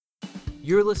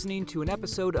You're listening to an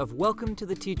episode of Welcome to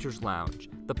the Teacher's Lounge,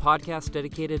 the podcast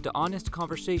dedicated to honest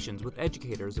conversations with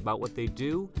educators about what they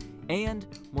do and,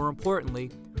 more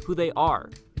importantly, who they are.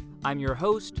 I'm your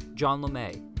host, John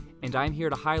LeMay, and I'm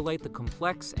here to highlight the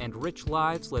complex and rich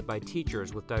lives led by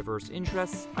teachers with diverse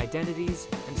interests, identities,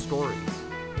 and stories.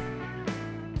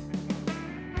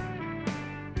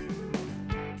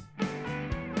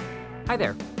 Hi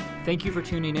there. Thank you for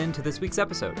tuning in to this week's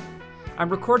episode. I'm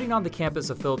recording on the campus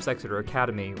of Phillips Exeter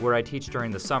Academy, where I teach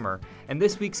during the summer, and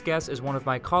this week's guest is one of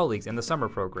my colleagues in the summer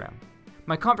program.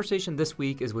 My conversation this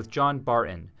week is with John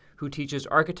Barton, who teaches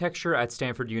architecture at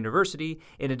Stanford University,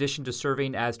 in addition to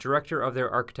serving as director of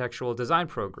their architectural design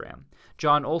program.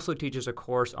 John also teaches a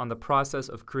course on the process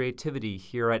of creativity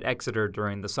here at Exeter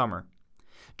during the summer.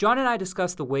 John and I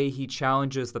discuss the way he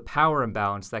challenges the power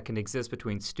imbalance that can exist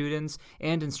between students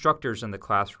and instructors in the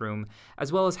classroom,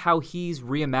 as well as how he's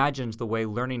reimagined the way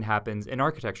learning happens in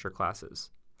architecture classes.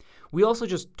 We also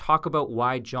just talk about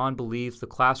why John believes the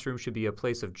classroom should be a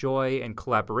place of joy and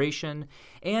collaboration,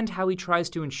 and how he tries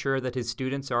to ensure that his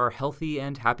students are healthy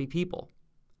and happy people.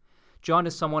 John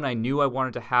is someone I knew I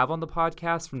wanted to have on the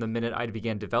podcast from the minute I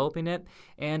began developing it,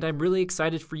 and I'm really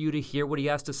excited for you to hear what he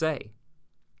has to say.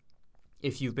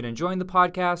 If you've been enjoying the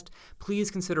podcast, please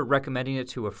consider recommending it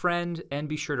to a friend, and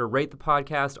be sure to rate the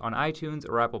podcast on iTunes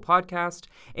or Apple Podcast,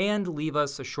 and leave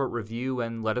us a short review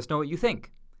and let us know what you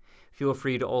think. Feel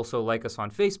free to also like us on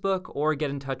Facebook or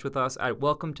get in touch with us at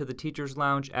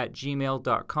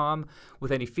welcometotheteacherslounge@gmail.com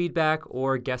with any feedback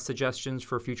or guest suggestions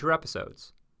for future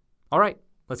episodes. All right,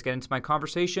 let's get into my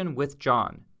conversation with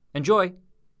John. Enjoy!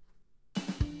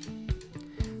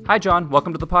 Hi, John.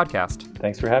 Welcome to the podcast.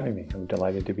 Thanks for having me. I'm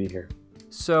delighted to be here.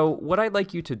 So what I'd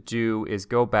like you to do is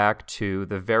go back to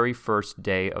the very first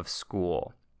day of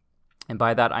school. And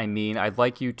by that, I mean I'd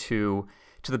like you to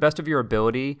the best of your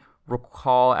ability,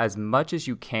 recall as much as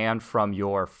you can from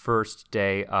your first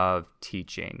day of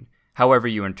teaching, however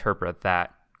you interpret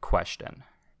that question.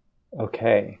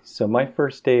 Okay, so my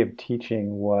first day of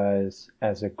teaching was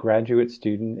as a graduate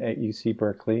student at UC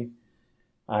Berkeley.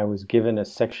 I was given a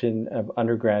section of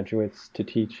undergraduates to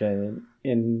teach an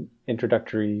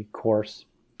introductory course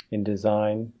in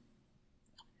design.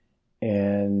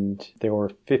 And there were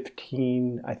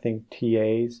 15, I think,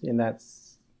 TAs in that.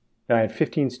 I had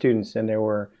 15 students and there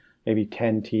were maybe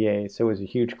 10 TAs. So it was a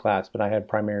huge class, but I had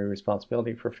primary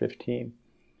responsibility for 15.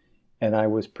 And I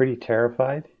was pretty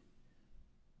terrified,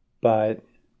 but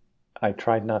I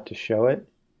tried not to show it.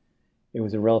 It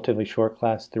was a relatively short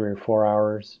class, 3 or 4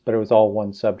 hours, but it was all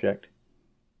one subject.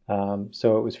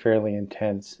 So it was fairly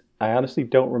intense. I honestly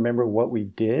don't remember what we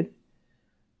did.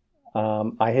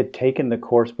 I had taken the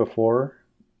course before,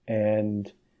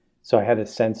 and so I had a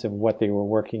sense of what they were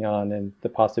working on and the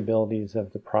possibilities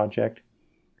of the project.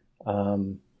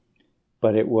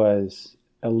 But it was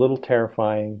a little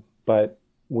terrifying, but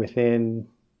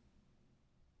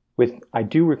I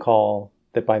do recall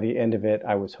that by the end of it,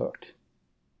 I was hooked.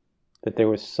 That there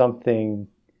was something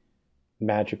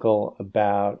magical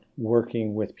about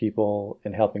working with people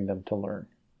and helping them to learn.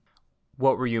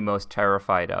 What were you most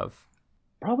terrified of?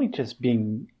 Probably just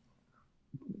being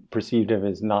perceived of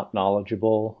as not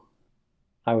knowledgeable.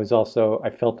 I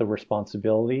felt the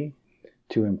responsibility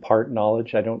to impart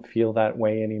knowledge. I don't feel that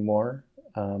way anymore.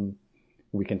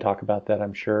 We can talk about that,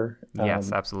 I'm sure.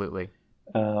 Yes, absolutely.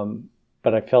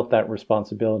 But I felt that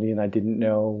responsibility, and I didn't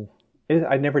know,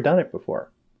 I'd never done it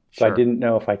before. So Sure. I didn't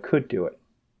know if I could do it.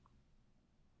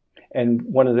 And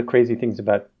one of the crazy things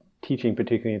about teaching,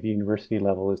 particularly at the university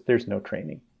level, is there's no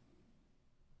training.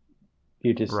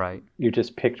 You're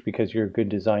just picked because you're a good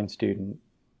design student,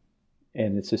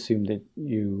 and it's assumed that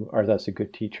you are thus a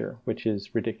good teacher, which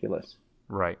is ridiculous.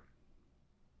 Right.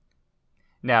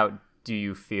 Now, do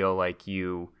you feel like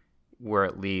you were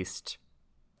at least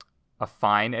a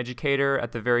fine educator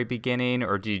at the very beginning,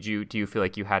 or do you feel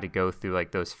like you had to go through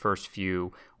like those first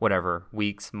few,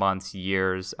 weeks, months,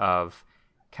 years of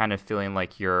kind of feeling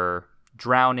like you're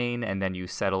drowning, and then you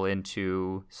settle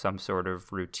into some sort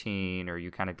of routine, or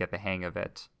you kind of get the hang of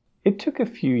it? It took a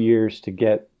few years to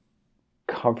get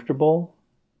comfortable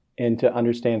and to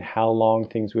understand how long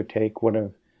things would take. One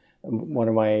of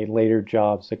my later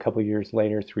jobs, a couple years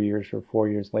later, 3 years or 4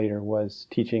 years later, was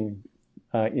teaching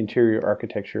interior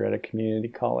architecture at a community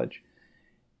college.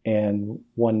 And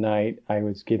one night I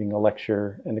was giving a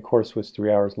lecture, and the course was 3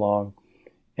 hours long.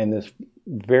 And this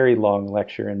very long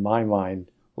lecture, in my mind,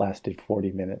 lasted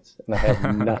 40 minutes, and I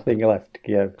had nothing left to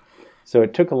give. So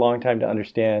it took a long time to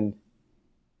understand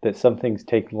that some things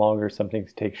take longer, some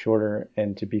things take shorter,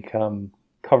 and to become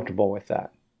comfortable with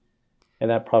that. And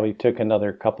that probably took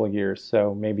another couple of years,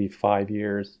 so maybe 5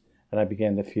 years and I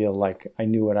began to feel like I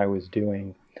knew what I was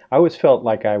doing. I always felt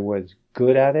like I was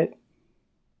good at it,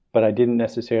 but I didn't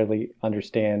necessarily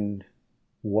understand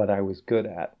what I was good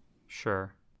at.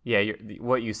 Sure. Yeah,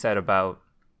 what you said about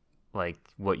like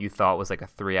what you thought was like a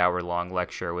 3-hour long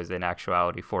lecture was in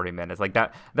actuality 40 minutes. Like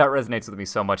that resonates with me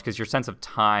so much, because your sense of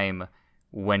time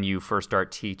when you first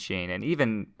start teaching, and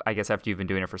even I guess after you've been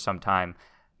doing it for some time,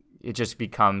 it just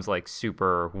becomes like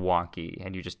super wonky,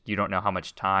 and you don't know how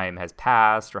much time has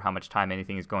passed or how much time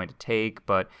anything is going to take,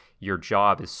 but your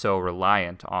job is so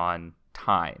reliant on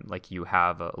time. Like you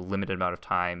have a limited amount of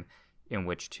time in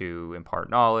which to impart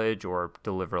knowledge or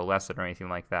deliver a lesson or anything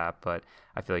like that. But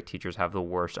I feel like teachers have the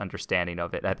worst understanding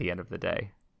of it at the end of the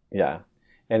day. Yeah.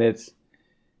 And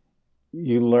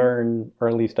you learn, or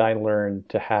at least I learned,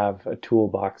 to have a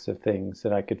toolbox of things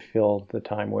that I could fill the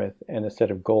time with, and a set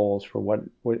of goals for what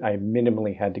I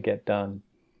minimally had to get done.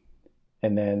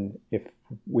 And then if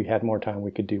we had more time,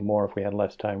 we could do more. If we had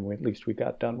less time, at least we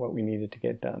got done what we needed to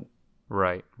get done.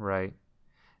 Right.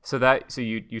 So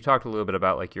you talked a little bit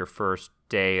about like your first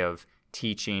day of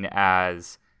teaching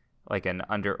as like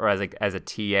as a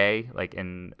TA, like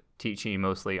in teaching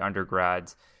mostly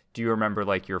undergrads. Do you remember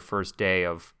like your first day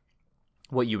of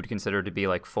what you would consider to be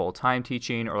like full-time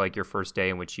teaching, or like your first day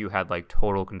in which you had like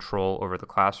total control over the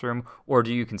classroom? Or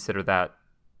do you consider that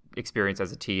experience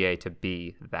as a TA to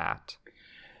be that?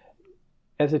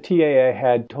 As a TA, I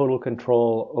had total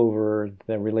control over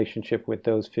the relationship with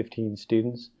those 15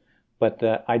 students, but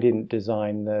I didn't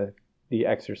design the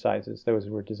exercises. Those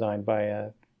were designed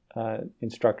by a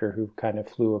instructor who kind of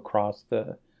flew across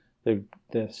the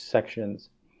sections.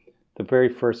 The very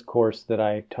first course that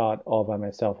I taught all by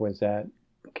myself was at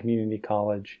community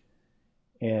college,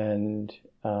 and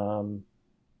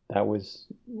that was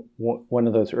one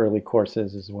of those early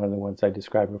courses. Is one of the ones I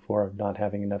described before, of not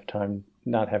having enough time,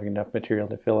 not having enough material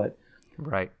to fill it.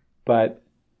 Right. But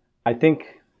I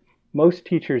think most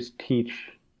teachers teach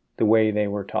the way they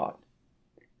were taught.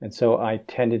 And so I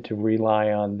tended to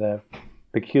rely on the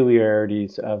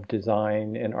peculiarities of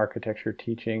design and architecture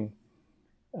teaching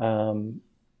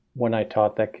when I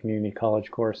taught that community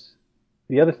college course.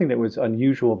 The other thing that was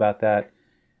unusual about that,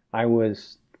 I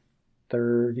was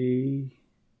 30,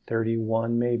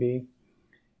 31 maybe,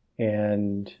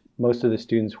 and most of the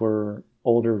students were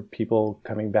older people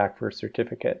coming back for a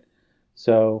certificate.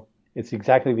 So it's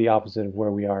exactly the opposite of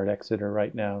where we are at Exeter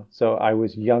right now. So I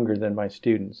was younger than my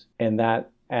students, and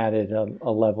that added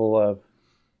a level of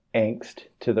angst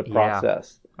to the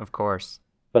process. Yeah, of course.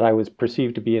 But I was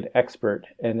perceived to be an expert,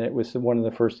 and it was one of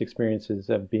the first experiences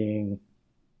of being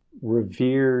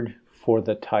revered for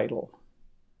the title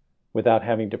without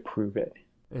having to prove it.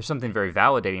 There's something very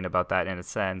validating about that in a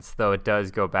sense, though it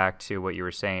does go back to what you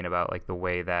were saying about like the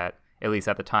way that, at least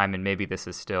at the time, and maybe this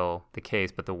is still the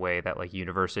case, but the way that like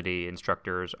university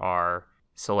instructors are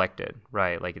selected,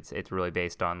 right? Like it's really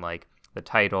based on like the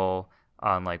title,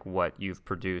 on like what you've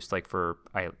produced, like for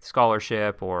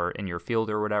scholarship or in your field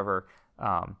or whatever.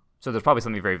 So there's probably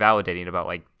something very validating about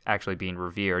like actually being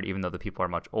revered, even though the people are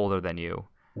much older than you.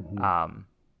 Mm-hmm.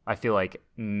 I feel like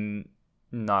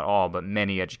not all, but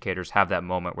many educators have that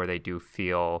moment where they do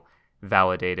feel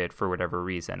validated for whatever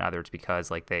reason. Either it's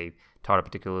because like they taught a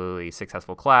particularly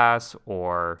successful class,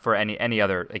 or for any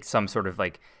other like some sort of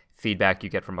like feedback you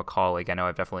get from a colleague. I know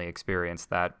I've definitely experienced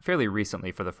that fairly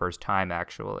recently for the first time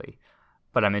actually.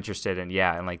 But I'm interested in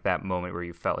like that moment where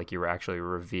you felt like you were actually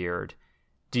revered.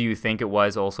 Do you think it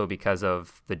was also because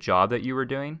of the job that you were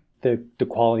doing? The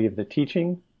quality of the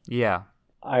teaching? Yeah.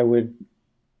 I would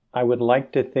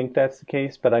like to think that's the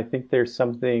case, but I think there's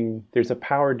a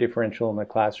power differential in the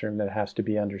classroom that has to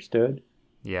be understood.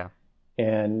 Yeah.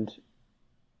 And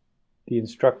the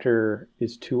instructor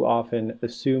is too often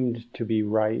assumed to be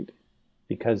right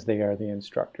because they are the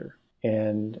instructor.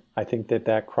 And I think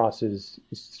that crosses,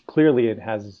 clearly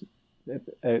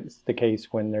it's the case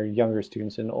when they're younger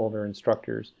students and older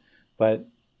instructors. But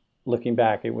looking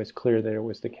back, it was clear that it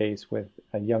was the case with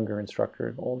a younger instructor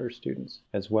and older students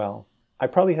as well. I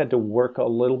probably had to work a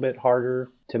little bit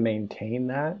harder to maintain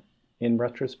that in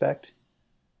retrospect.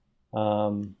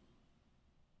 Maybe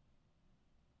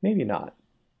not.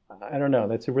 I don't know.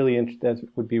 That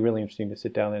would be really interesting to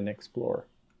sit down and explore.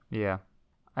 Yeah.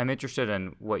 I'm interested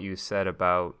in what you said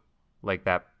about like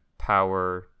that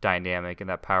power dynamic and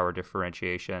that power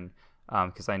differentiation,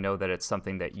 because I know that it's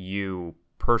something that you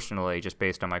personally, just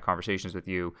based on my conversations with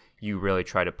you, you really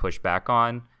try to push back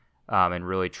on, and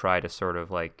really try to sort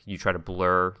of like, you try to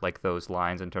blur like those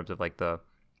lines in terms of like the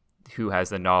who has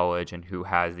the knowledge and who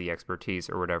has the expertise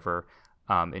or whatever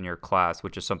in your class,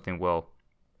 which is something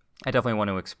I definitely want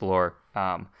to explore.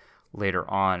 later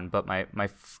on. But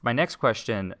my next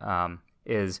question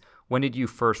is, when did you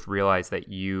first realize that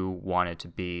you wanted to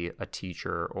be a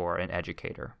teacher or an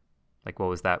educator? Like, what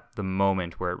was the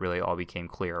moment where it really all became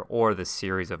clear, or the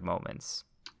series of moments?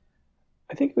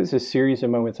 I think it was a series of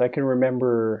moments. I can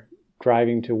remember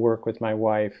driving to work with my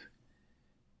wife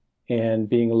and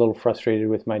being a little frustrated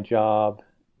with my job.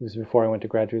 It was before I went to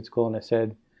graduate school, and I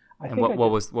said, What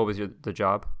was the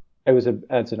job? I was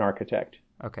as an architect.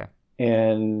 Okay.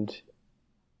 And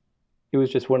it was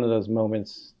just one of those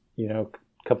moments, a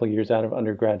couple of years out of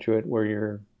undergraduate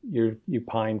where you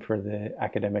pine for the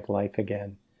academic life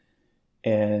again.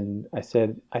 And I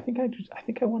said, I think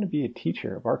I want to be a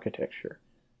teacher of architecture.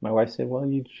 My wife said, well,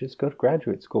 you just go to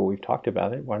graduate school. We've talked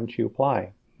about it. Why don't you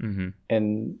apply? Mm-hmm.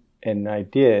 And I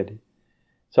did.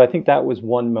 So I think that was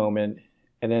one moment.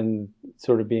 And then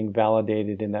sort of being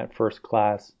validated in that first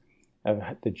class of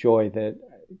the joy that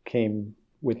came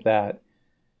with that.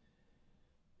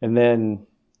 And then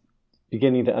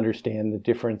beginning to understand the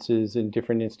differences in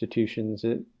different institutions.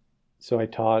 So I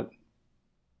taught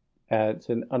as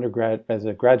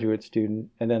a graduate student,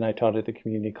 and then I taught at the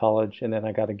community college, and then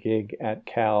I got a gig at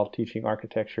Cal teaching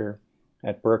architecture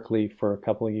at Berkeley for a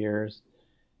couple of years.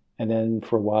 And then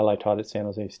for a while I taught at San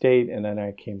Jose State, and then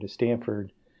I came to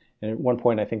Stanford. And at one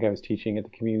point I think I was teaching at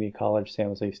the community college, San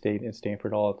Jose State, and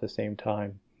Stanford all at the same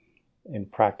time. And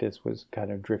practice was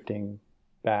kind of drifting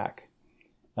back.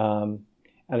 And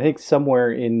I think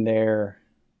somewhere in there,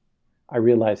 I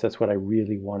realized that's what I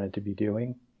really wanted to be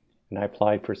doing. And I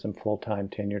applied for some full-time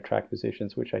tenure track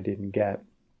positions, which I didn't get.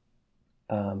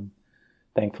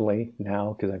 Thankfully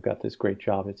now, because I've got this great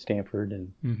job at Stanford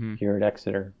and here at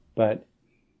Exeter. But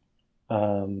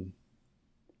I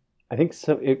think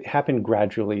so. It happened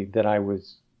gradually that I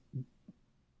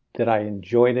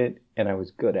enjoyed it and I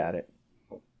was good at it.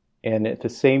 And at the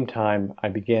same time, I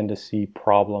began to see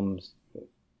problems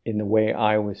in the way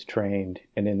I was trained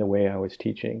and in the way I was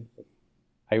teaching.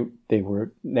 They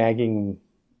were nagging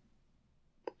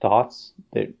thoughts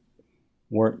that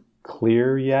weren't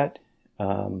clear yet.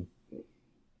 And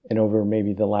over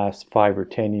maybe the last 5 or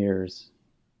 10 years,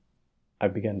 I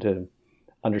began to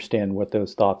understand what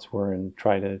those thoughts were and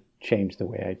try to change the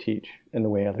way I teach and the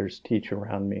way others teach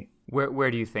around me.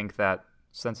 Where do you think that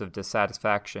sense of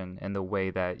dissatisfaction in the way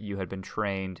that you had been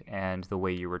trained and the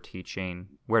way you were teaching,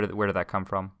 where did that come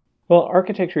from? Well,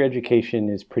 architecture education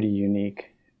is pretty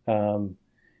unique.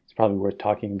 It's probably worth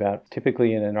talking about.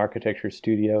 Typically in an architecture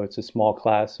studio, it's a small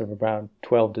class of around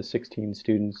 12 to 16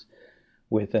 students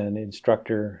with an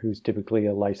instructor who's typically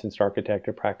a licensed architect,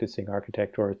 a practicing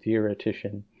architect, or a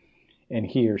theoretician. And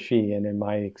he or she, and in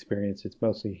my experience, it's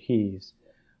mostly he's,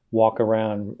 walk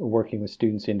around working with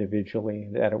students individually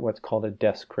at what's called a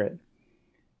desk crit.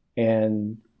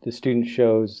 And the student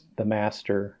shows the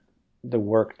master the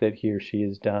work that he or she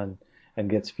has done and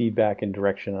gets feedback and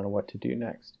direction on what to do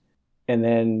next. And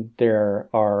then there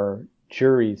are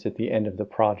juries at the end of the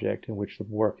project in which the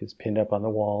work is pinned up on the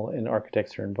wall and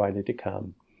architects are invited to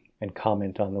come and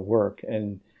comment on the work.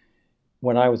 And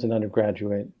when I was an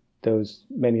undergraduate,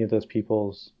 many of those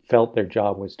people felt their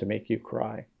job was to make you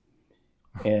cry.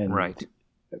 And right.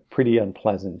 Pretty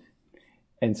unpleasant.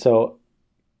 And so,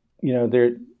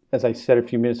 as I said a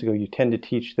few minutes ago, you tend to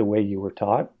teach the way you were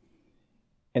taught.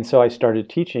 And so I started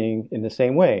teaching in the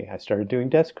same way. I started doing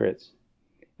desk crits.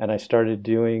 And I started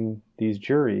doing these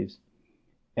juries.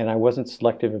 And I wasn't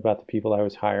selective about the people I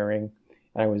was hiring.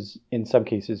 I was, in some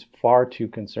cases, far too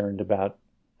concerned about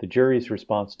the jury's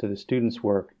response to the students'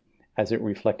 work as it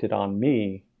reflected on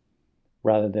me,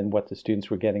 rather than what the students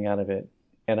were getting out of it.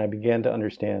 And I began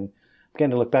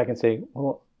to look back and say,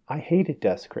 well, I hated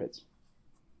desk crits.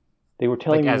 They were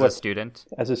telling me as a student?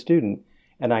 As a student.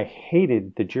 And I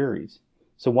hated the juries.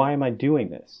 So why am I doing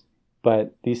this?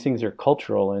 But these things are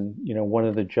cultural, and one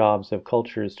of the jobs of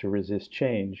culture is to resist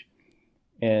change.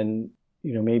 And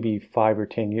maybe 5 or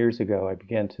 10 years ago, I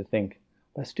began to think,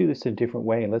 let's do this a different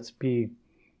way. Let's be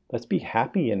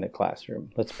happy in the classroom.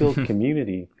 Let's build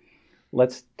community.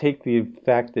 Let's take the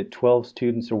fact that 12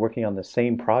 students are working on the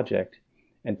same project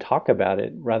and talk about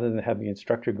it rather than have the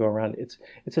instructor go around.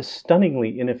 It's a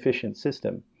stunningly inefficient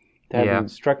system to have the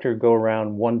instructor go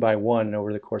around one by one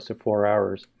over the course of 4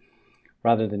 hours,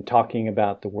 rather than talking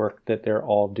about the work that they're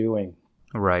all doing.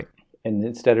 Right. And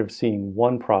instead of seeing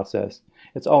one process,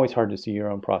 it's always hard to see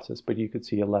your own process, but you could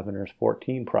see 11 or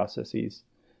 14 processes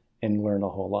and learn a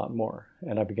whole lot more.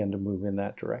 And I began to move in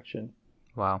that direction.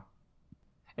 Wow.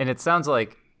 And it sounds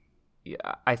like,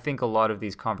 I think a lot of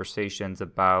these conversations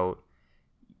about,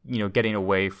 getting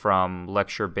away from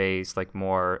lecture-based, like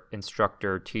more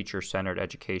instructor, teacher-centered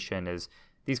education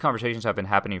these conversations have been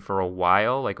happening for a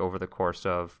while, like over the course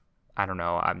of I don't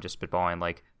know, I'm just spitballing,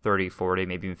 like 30, 40,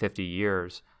 maybe even 50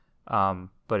 years.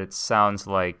 But it sounds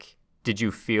like, did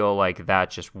you feel like that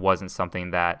just wasn't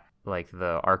something that like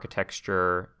the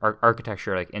architecture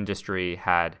like industry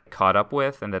had caught up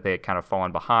with, and that they had kind of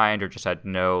fallen behind, or just had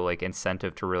no like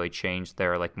incentive to really change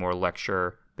their like more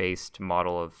lecture based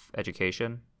model of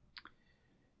education?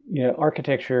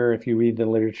 Architecture, if you read the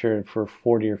literature for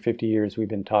 40 or 50 years, we've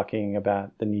been talking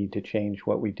about the need to change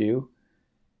what we do,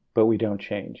 but we don't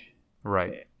change.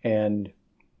 Right. And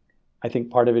I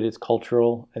think part of it is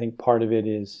cultural. I think part of it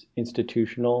is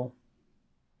institutional,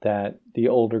 that the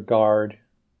older guard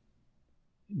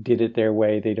did it their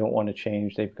way. They don't want to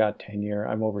change. They've got tenure.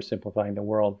 I'm oversimplifying the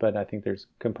world, but I think there's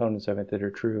components of it that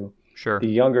are true. Sure. The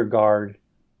younger guard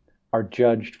are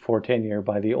judged for tenure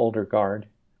by the older guard,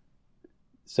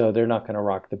 so they're not going to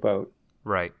rock the boat.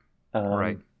 Right.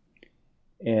 Right.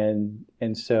 And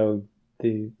so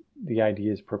the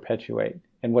idea is perpetuate.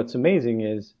 And what's amazing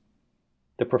is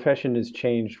the profession has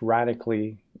changed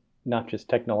radically, not just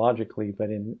technologically, but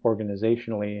in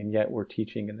organizationally, and yet we're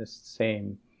teaching in this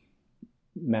same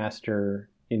master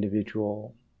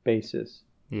individual basis.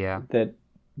 Yeah.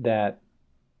 That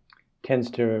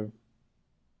tends to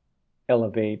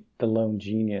elevate the lone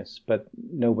genius, but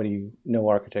no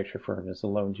architecture firm is a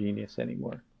lone genius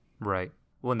anymore. Right.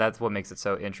 Well, and that's what makes it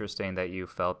so interesting that you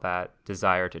felt that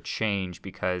desire to change,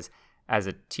 because as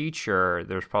a teacher,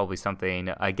 there's probably something,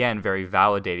 again, very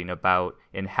validating about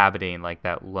inhabiting like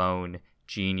that lone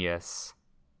genius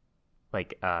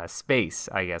like space,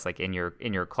 I guess, like in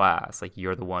your class. Like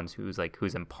you're the ones who's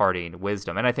imparting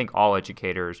wisdom. And I think all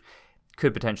educators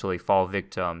could potentially fall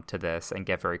victim to this and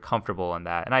get very comfortable in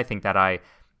that. And I think that I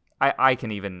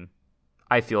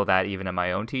feel that even in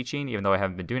my own teaching, even though I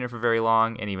haven't been doing it for very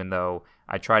long, and even though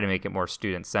I try to make it more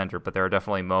student-centered, but there are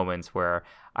definitely moments where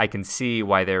I can see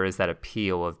why there is that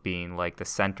appeal of being like the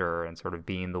center and sort of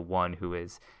being the one who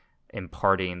is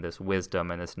imparting this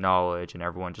wisdom and this knowledge, and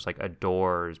everyone just like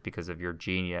adores because of your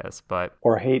genius,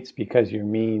 or hates because you're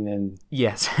mean. And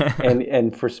yes.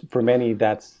 and for many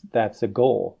that's a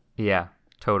goal. Yeah,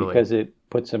 totally. Because it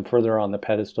puts them further on the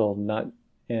pedestal,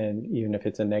 and even if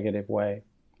it's a negative way.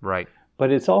 Right.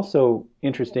 But it's also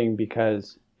interesting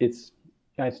because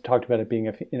I talked about it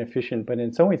being inefficient, but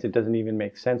in some ways it doesn't even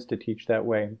make sense to teach that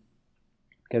way.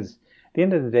 Because at the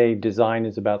end of the day, design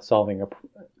is about solving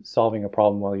a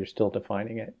problem while you're still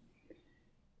defining it.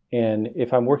 And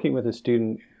if I'm working with a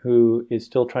student who is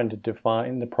still trying to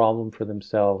define the problem for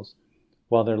themselves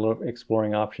while they're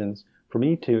exploring options, for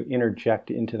me to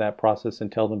interject into that process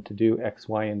and tell them to do X,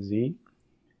 Y, and Z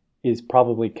is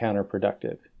probably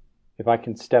counterproductive. If I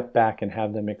can step back and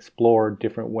have them explore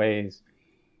different ways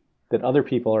that other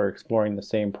people are exploring the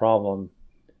same problem,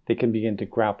 they can begin to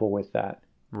grapple with that.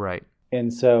 Right.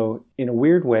 And so, in a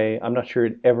weird way, I'm not sure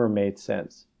it ever made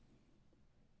sense.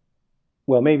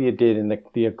 Well, maybe it did in the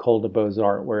École des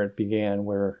Beaux-Arts, where it began,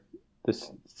 where the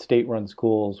state-run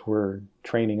schools were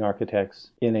training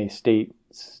architects in a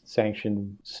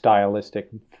state-sanctioned stylistic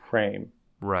frame.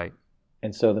 Right.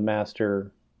 And so the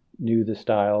master knew the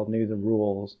style, knew the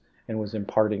rules, and was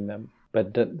imparting them.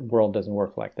 But the world doesn't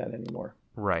work like that anymore.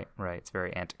 Right. It's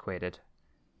very antiquated.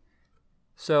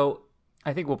 So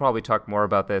I think we'll probably talk more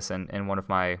about this in one of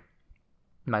my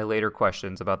later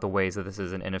questions about the ways that this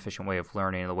is an inefficient way of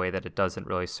learning and the way that it doesn't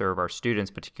really serve our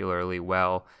students particularly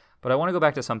well. But I want to go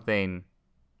back to something,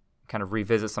 kind of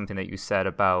revisit something that you said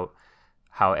about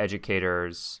how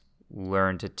educators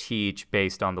learn to teach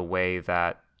based on the way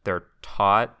that they're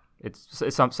taught. It's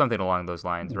something along those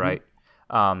lines, mm-hmm. Right?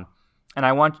 And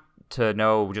I want to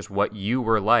know just what you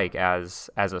were like as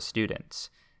a student.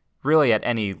 Really, at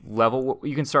any level,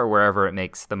 you can start wherever it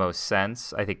makes the most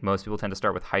sense. I think most people tend to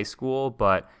start with high school,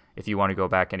 but if you want to go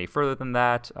back any further than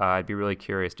that, I'd be really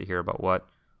curious to hear about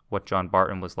what John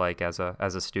Barton was like as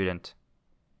a student.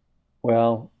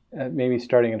 Well, maybe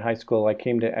starting in high school, I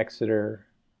came to Exeter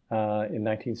in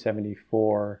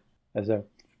 1974 as a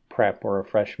prep or a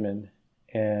freshman,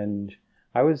 and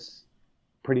I was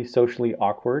pretty socially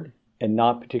awkward and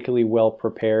not particularly well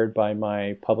prepared by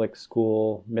my public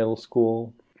school, middle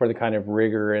school, for the kind of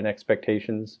rigor and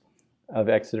expectations of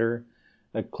Exeter.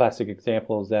 A classic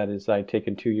example of that is I'd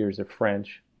taken 2 years of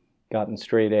French, gotten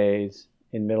straight A's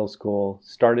in middle school,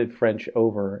 started French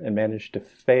over, and managed to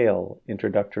fail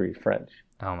introductory French.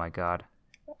 Oh my God.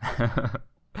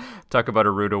 Talk about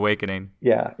a rude awakening.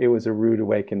 Yeah, it was a rude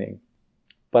awakening.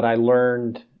 But I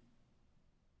learned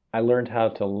how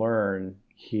to learn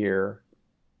here,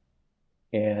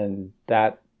 and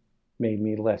that made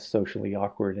me less socially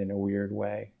awkward in a weird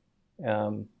way.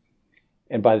 And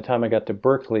by the time I got to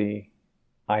Berkeley,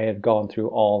 I had gone through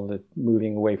all the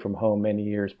moving away from home many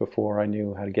years before. I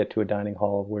knew how to get to a dining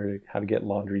hall, how to get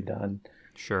laundry done,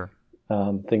 Sure.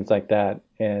 things like that.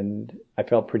 And I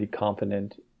felt pretty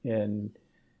confident in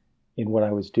what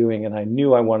I was doing, and I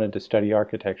knew I wanted to study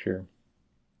architecture.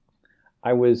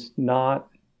 I was not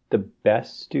the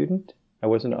best student. I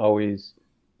wasn't always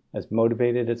as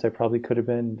motivated as I probably could have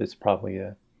been. This is probably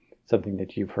something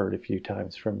that you've heard a few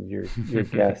times from your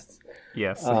guests.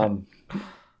 Yes.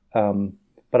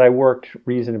 But I worked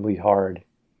reasonably hard.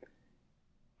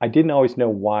 I didn't always know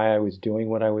why I was doing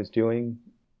what I was doing,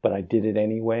 but I did it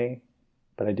anyway.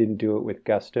 But I didn't do it with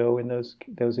gusto in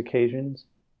those occasions.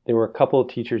 There were a couple of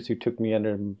teachers who took me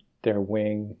under their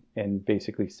wing and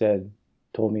basically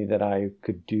told me that I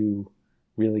could do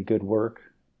really good work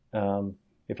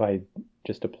if I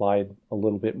just applied a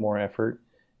little bit more effort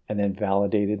and then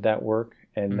validated that work.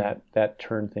 And that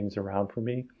turned things around for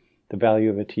me. The value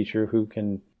of a teacher who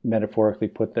can metaphorically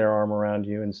put their arm around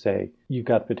you and say, you've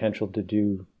got potential to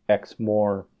do X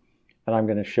more, and I'm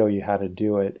going to show you how to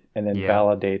do it, and then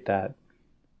validate that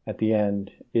at the end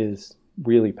is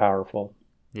really powerful.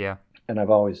 Yeah. And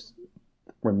I've always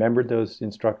remembered those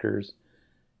instructors,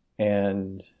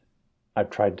 and I've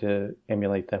tried to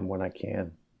emulate them when I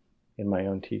can in my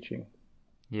own teaching.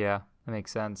 Yeah, that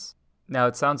makes sense. Now,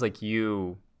 it sounds like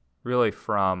you really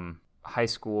from high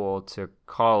school to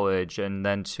college and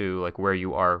then to like where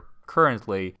you are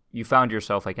currently, you found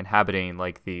yourself like inhabiting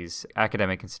like these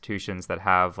academic institutions that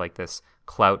have like this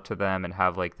clout to them and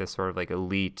have like this sort of like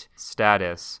elite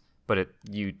status. But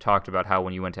you talked about how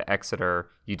when you went to Exeter,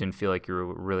 you didn't feel like you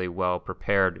were really well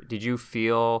prepared. Did you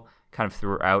feel kind of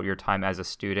throughout your time as a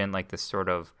student like this sort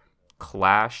of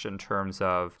clash in terms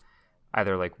of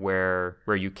either like where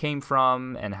you came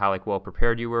from and how like well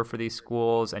prepared you were for these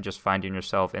schools and just finding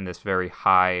yourself in this very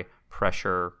high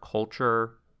pressure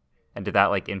culture? And did that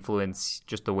like influence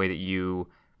just the way that you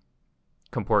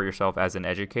comport yourself as an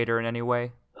educator in any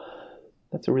way?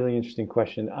 That's a really interesting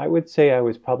question. I would say I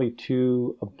was probably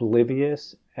too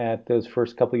oblivious at those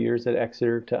first couple of years at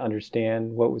Exeter to understand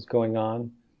what was going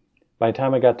on. By the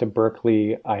time I got to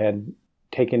Berkeley, I had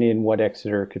taken in what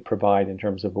Exeter could provide in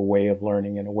terms of a way of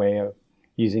learning and a way of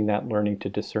using that learning to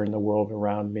discern the world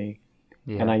around me.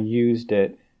 Yeah. And I used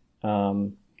it.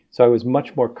 So I was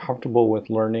much more comfortable with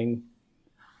learning.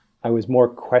 I was more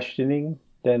questioning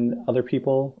than other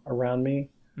people around me.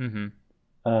 Mm-hmm.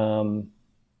 I'm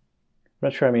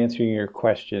not sure I'm answering your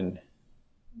question.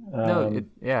 No,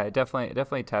 it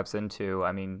definitely taps into,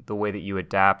 I mean, the way that you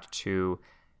adapt to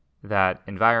that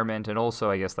environment and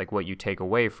also, I guess, like what you take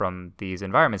away from these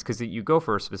environments because you go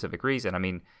for a specific reason. I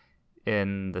mean,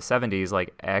 in the 70s,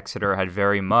 like Exeter had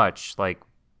very much like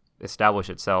established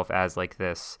itself as like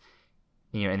this,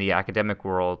 you know, in the academic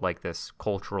world, like this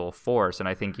cultural force. And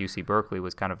I think UC Berkeley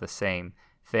was kind of the same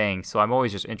thing. So I'm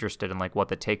always just interested in like what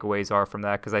the takeaways are from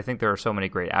that because I think there are so many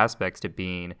great aspects to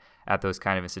being at those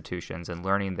kind of institutions and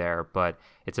learning there, but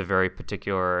it's a very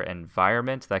particular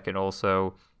environment that can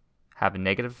also have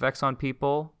negative effects on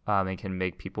people and can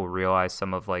make people realize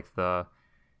some of like some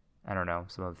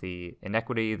of the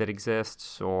inequity that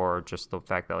exists or just the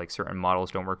fact that like certain models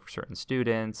don't work for certain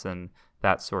students and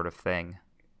that sort of thing.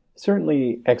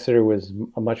 Certainly Exeter was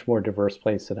a much more diverse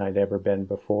place than I'd ever been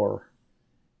before.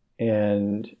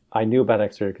 And I knew about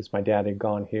Exeter because my dad had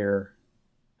gone here.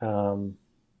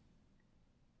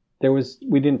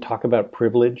 We didn't talk about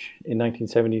privilege in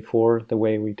 1974 the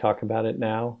way we talk about it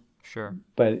now. Sure.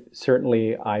 But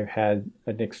certainly I've had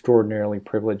an extraordinarily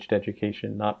privileged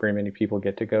education. Not very many people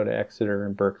get to go to Exeter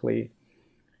and Berkeley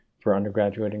for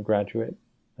undergraduate and graduate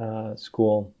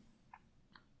school.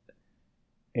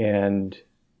 And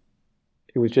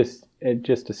it was just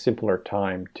a simpler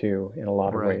time too in a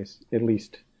lot of ways. At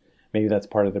least maybe that's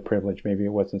part of the privilege. Maybe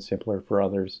it wasn't simpler for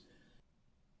others.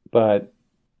 But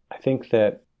I think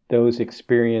that those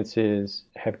experiences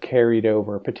have carried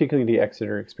over, particularly the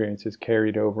Exeter experiences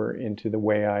carried over into the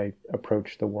way I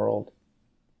approach the world.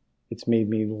 It's made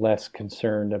me less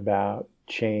concerned about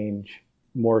change,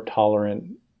 more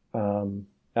tolerant.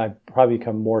 I've probably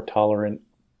become more tolerant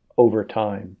over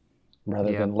time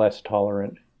rather than less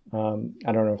tolerant. I don't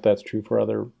know if that's true for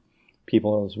other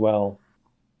people as well.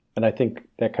 And I think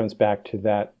that comes back to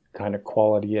that kind of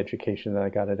quality education that I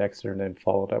got at Exeter and then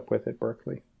followed up with at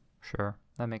Berkeley. Sure,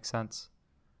 that makes sense.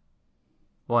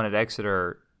 Well, and at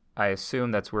Exeter, I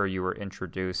assume that's where you were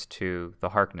introduced to the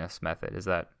Harkness method. Is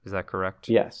that correct?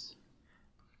 Yes.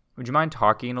 Would you mind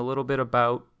talking a little bit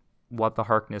about what the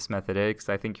Harkness method is? Because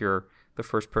I think you're the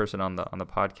first person on the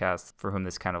podcast for whom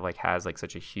this kind of like has like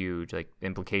such a huge like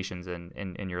implications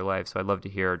in your life. So I'd love to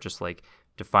hear just like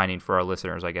defining for our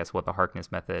listeners, I guess, what the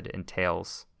Harkness method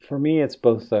entails. For me, it's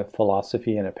both a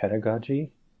philosophy and a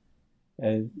pedagogy.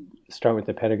 And start with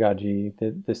the pedagogy.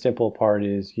 The simple part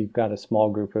is you've got a small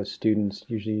group of students,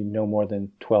 usually no more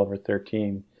than 12 or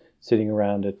 13, sitting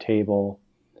around a table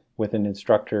with an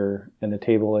instructor, and the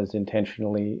table is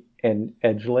intentionally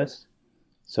edgeless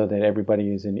so that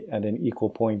everybody is at an equal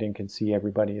point and can see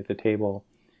everybody at the table.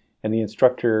 And the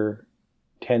instructor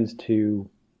tends to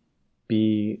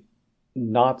be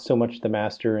not so much the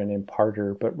master and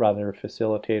imparter, but rather a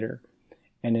facilitator.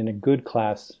 And in a good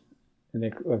class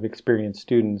of experienced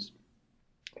students,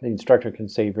 the instructor can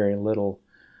say very little.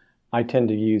 I tend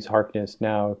to use Harkness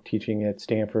now teaching at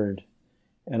Stanford,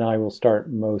 and I will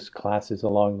start most classes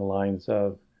along the lines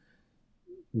of,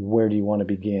 where do you want to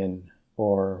begin?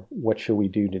 Or what shall we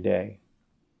do today?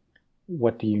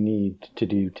 What do you need to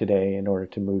do today in order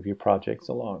to move your projects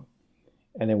along?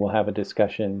 And then we'll have a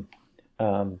discussion.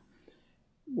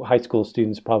 High school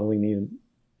students probably need,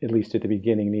 at least at the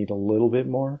beginning, need a little bit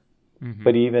more. Mm-hmm.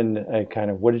 But even a kind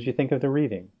of, what did you think of the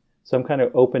reading? Some kind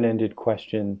of open-ended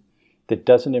question that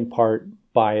doesn't impart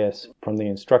bias from the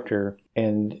instructor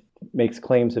and makes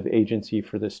claims of agency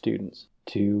for the students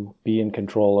to be in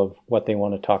control of what they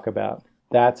want to talk about.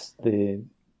 That's the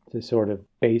sort of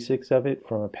basics of it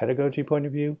from a pedagogy point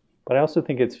of view. But I also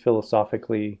think it's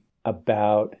philosophically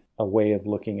about a way of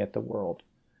looking at the world,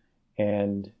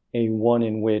 and a one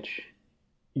in which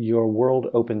your world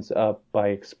opens up by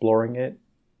exploring it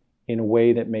in a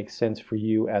way that makes sense for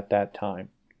you at that time.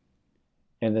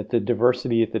 And that the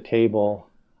diversity at the table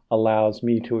allows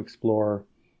me to explore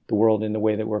the world in the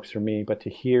way that works for me, but to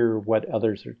hear what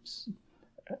others'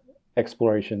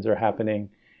 explorations are happening,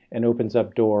 and opens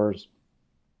up doors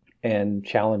and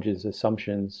challenges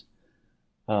assumptions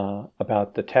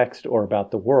about the text or about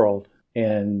the world,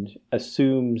 and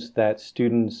assumes that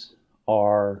students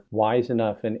are wise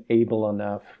enough and able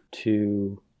enough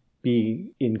to be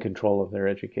in control of their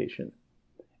education.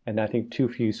 And I think too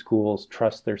few schools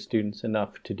trust their students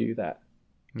enough to do that.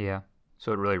 Yeah.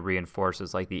 So it really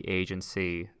reinforces like the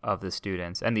agency of the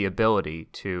students and the ability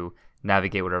to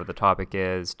navigate whatever the topic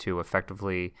is, to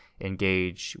effectively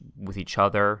engage with each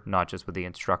other, not just with the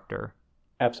instructor.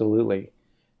 Absolutely.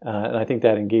 And I think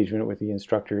that engagement with the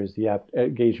instructor is the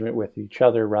engagement with each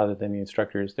other rather than the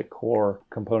instructor is the core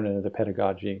component of the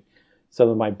pedagogy. Some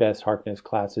of my best Harkness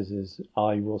classes is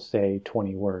I will say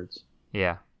 20 words.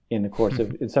 Yeah. In the course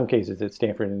of, in some cases at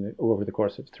Stanford, over the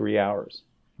course of 3 hours.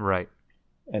 Right.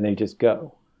 And they just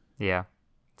go. Yeah.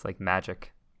 It's like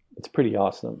magic. It's pretty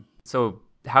awesome. So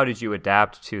how did you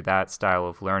adapt to that style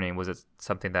of learning? Was it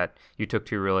something that you took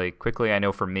to really quickly? I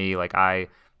know for me, like I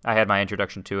had my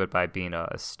introduction to it by being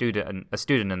a student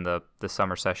in the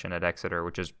summer session at Exeter,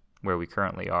 which is where we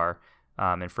currently are.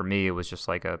 And for me, it was just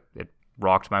like it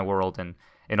rocked my world in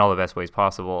all the best ways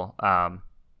possible.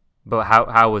 But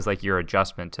how was like your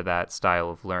adjustment to that style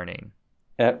of learning?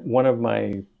 At one of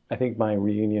my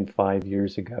reunion 5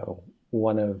 years ago,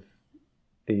 one of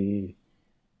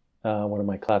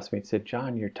my classmates said,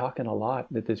 "John, you're talking a lot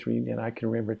at this reunion. I can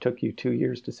remember it took you 2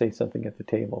 years to say something at the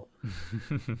table."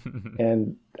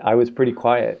 And I was pretty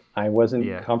quiet. I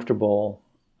wasn't comfortable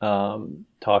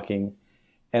talking.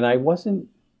 And I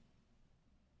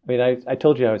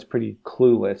told you I was pretty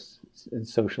clueless and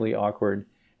socially awkward.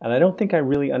 And I don't think I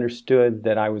really understood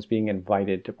that I was being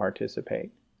invited to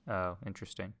participate. Oh,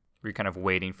 interesting. Were you kind of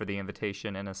waiting for the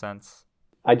invitation in a sense?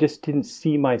 I just didn't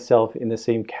see myself in the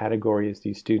same category as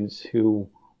these students who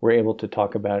were able to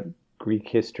talk about Greek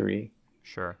history.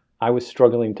 Sure. I was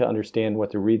struggling to understand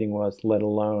what the reading was, let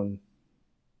alone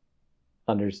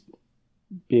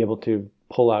be able to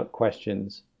pull out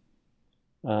questions.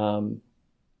 And,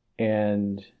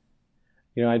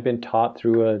 I'd been taught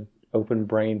through an open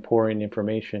brain pouring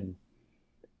information,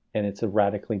 and it's a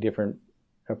radically different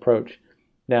approach.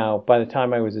 Now, by the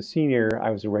time I was a senior,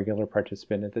 I was a regular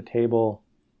participant at the table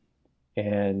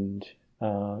and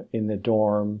in the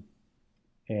dorm,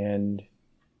 and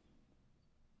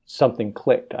something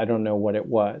clicked. I don't know what it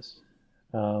was,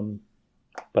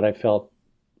 but I felt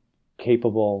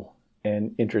capable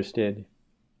and interested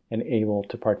and able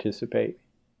to participate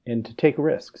and to take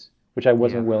risks, which I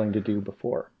wasn't willing to do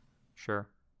before. Sure.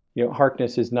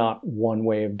 Harkness is not one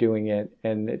way of doing it,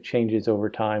 and it changes over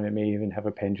time. It may even have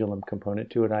a pendulum component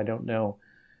to it. I don't know.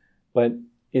 But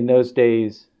in those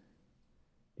days,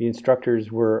 the instructors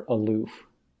were aloof,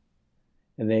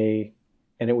 and it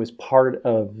was part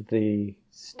of the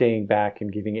staying back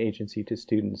and giving agency to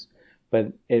students.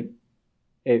 But it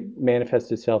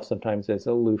manifests itself sometimes as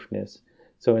aloofness.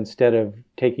 So instead of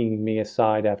taking me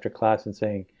aside after class and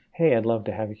saying, "Hey, I'd love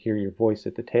to hear your voice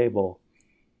at the table,"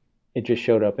 it just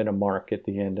showed up in a mark at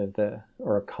the end of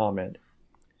or a comment.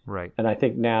 Right. And I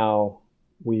think now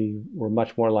we were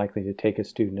much more likely to take a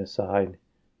student aside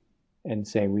and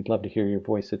say, we'd love to hear your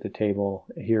voice at the table.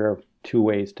 Here are 2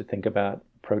 ways to think about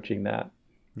approaching that.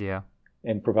 Yeah.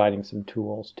 And providing some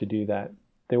tools to do that.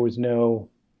 There was no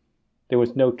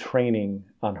training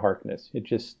on Harkness. It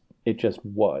just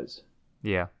was.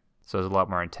 Yeah. So there's a lot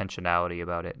more intentionality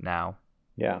about it now.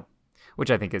 Yeah.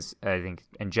 Which I think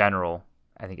in general,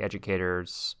 I think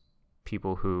educators,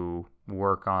 people who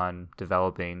work on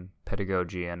developing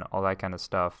pedagogy and all that kind of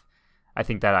stuff, I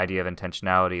think that idea of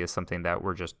intentionality is something that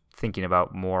we're just thinking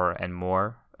about more and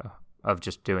more, of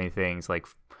just doing things like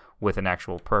with an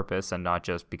actual purpose and not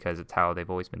just because it's how they've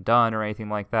always been done or anything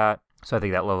like that. So I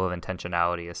think that level of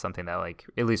intentionality is something that, like,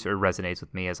 at least it resonates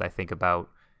with me as I think about,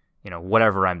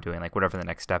 whatever I'm doing, like whatever the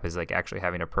next step is, like actually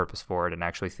having a purpose for it and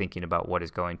actually thinking about what is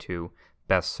going to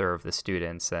best serve the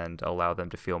students and allow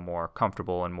them to feel more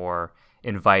comfortable and more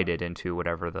invited into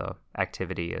whatever the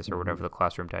activity is or whatever the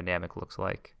classroom dynamic looks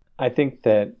like. I think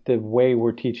that the way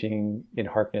we're teaching in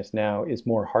Harkness now is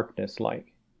more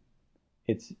Harkness-like.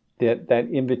 It's that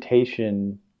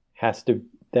invitation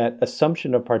that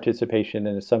assumption of participation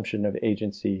and assumption of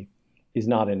agency is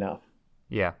not enough.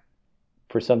 Yeah.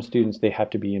 For some students, they have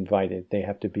to be invited. They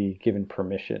have to be given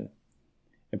permission.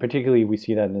 And particularly we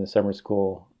see that in the summer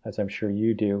school, as I'm sure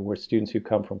you do, where students who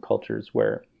come from cultures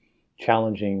where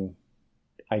challenging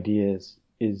ideas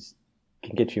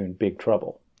can get you in big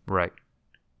trouble. Right.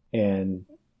 And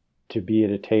to be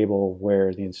at a table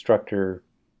where the instructor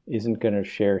isn't going to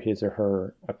share his or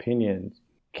her opinions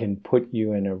can put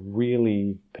you in a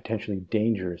really potentially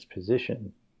dangerous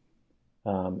position.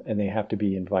 And they have to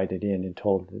be invited in and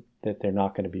told that they're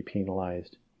not going to be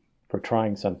penalized for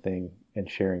trying something and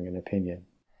sharing an opinion.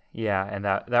 Yeah, and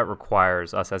that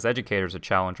requires us as educators to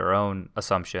challenge our own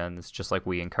assumptions, just like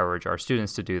we encourage our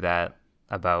students to do that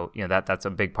about, that's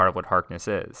a big part of what Harkness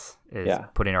is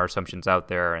putting our assumptions out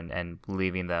there and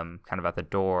leaving them kind of at the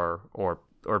door or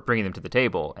bringing them to the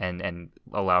table and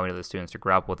allowing the students to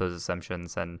grapple with those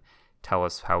assumptions and tell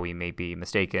us how we may be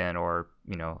mistaken or,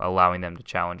 allowing them to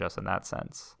challenge us in that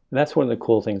sense. And that's one of the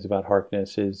cool things about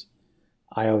Harkness is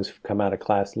I always come out of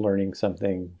class learning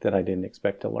something that I didn't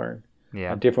expect to learn.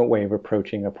 Yeah. A different way of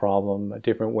approaching a problem, a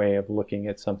different way of looking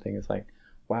at something. It's like,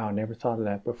 wow, I never thought of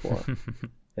that before.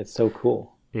 It's so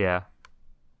cool. Yeah.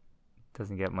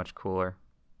 Doesn't get much cooler.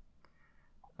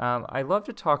 I'd love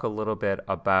to talk a little bit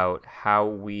about how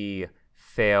we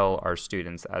fail our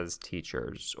students as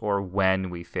teachers or when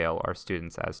we fail our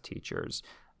students as teachers.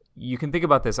 You can think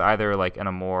about this either like in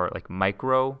a more like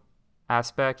micro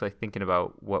aspect, like thinking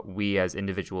about what we as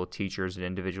individual teachers in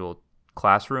individual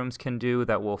classrooms can do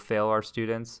that will fail our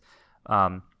students.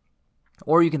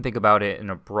 Or you can think about it in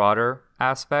a broader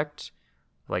aspect,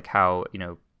 like how,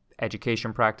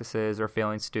 education practices are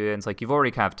failing students. Like you've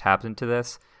already kind of tapped into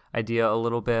this idea a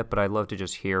little bit, but I'd love to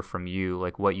just hear from you,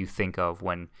 like what you think of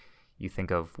when you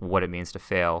think of what it means to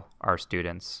fail our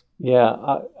students. Yeah,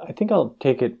 I think I'll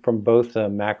take it from both a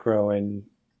macro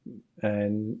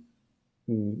and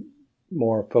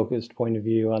more focused point of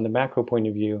view. On the macro point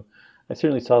of view, I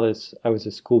certainly saw this. I was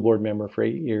a school board member for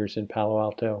 8 years in Palo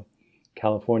Alto,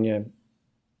 California,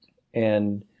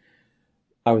 and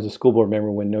I was a school board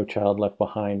member when No Child Left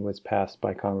Behind was passed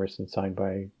by Congress and signed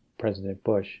by President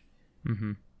Bush.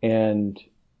 Mm-hmm. And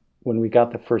when we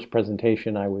got the first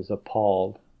presentation, I was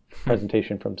appalled,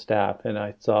 presentation from staff, and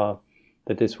I saw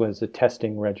that this was a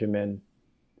testing regimen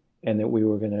and that we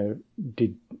were going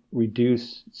to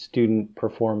reduce student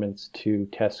performance to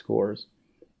test scores,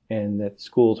 and that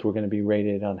schools were going to be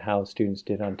rated on how students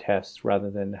did on tests rather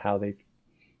than how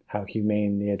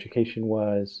humane the education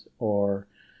was or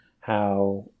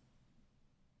how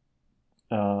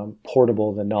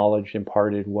portable the knowledge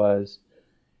imparted was.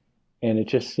 And it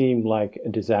just seemed like a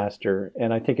disaster.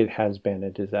 And I think it has been a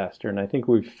disaster. And I think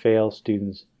we fail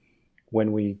students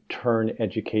when we turn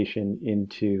education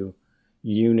into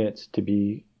units to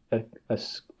be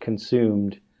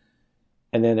consumed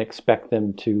and then expect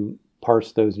them to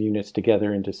parse those units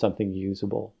together into something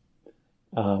usable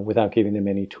without giving them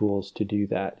any tools to do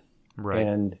that. Right.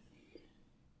 And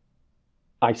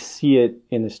I see it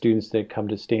in the students that come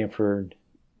to Stanford.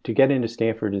 To get into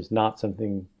Stanford is not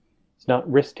something, it's not,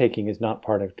 risk-taking is not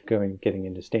part of getting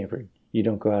into Stanford. You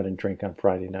don't go out and drink on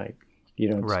Friday night. You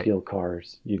don't steal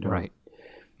cars. You don't. Right.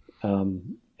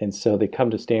 And so they come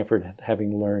to Stanford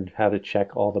having learned how to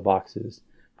check all the boxes,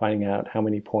 finding out how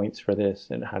many points for this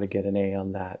and how to get an A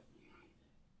on that.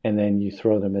 And then you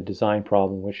throw them a design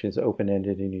problem, which is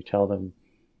open-ended, and you tell them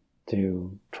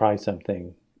to try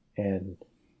something, and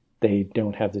they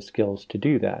don't have the skills to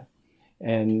do that.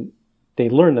 And they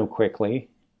learn them quickly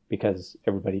because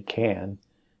everybody can,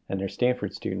 and they're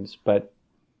Stanford students. But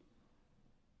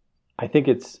I think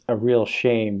it's a real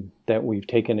shame that we've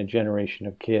taken a generation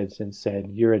of kids and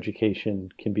said, your education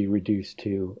can be reduced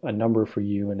to a number for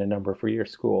you and a number for your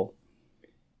school.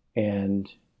 And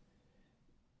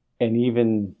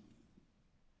even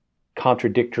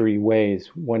contradictory ways.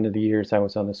 One of the years I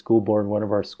was on the school board, one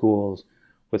of our schools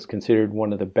was considered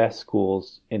one of the best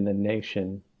schools in the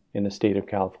nation, in the state of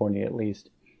California at least,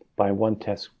 by one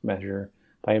test measure.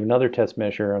 By another test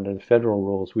measure under the federal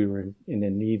rules, we were in a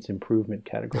needs improvement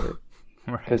category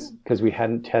because we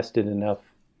hadn't tested enough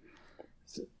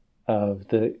of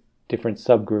the different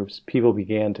subgroups. People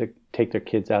began to take their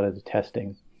kids out of the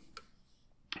testing.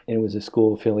 And it was a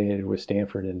school affiliated with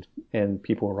Stanford, and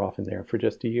people were often there for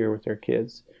just a year with their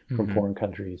kids from foreign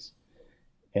countries.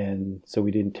 And so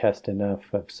we didn't test enough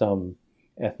of some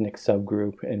ethnic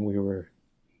subgroup, and we were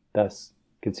thus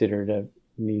considered a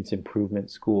needs improvement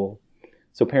school.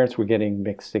 So parents were getting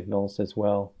mixed signals as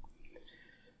well.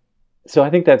 So I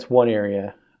think that's one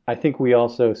area. I think we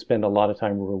also spend a lot of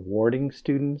time rewarding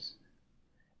students,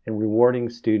 and rewarding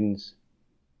students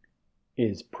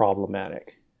is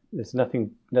problematic. There's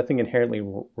nothing inherently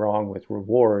wrong with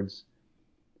rewards,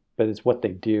 but it's what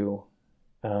they do.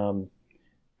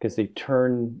 Because they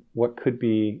turn what could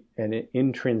be an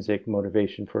intrinsic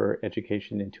motivation for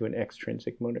education into an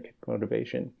extrinsic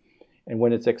motivation. And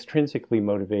when it's extrinsically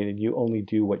motivated, you only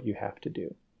do what you have to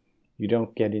do. You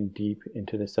don't get in deep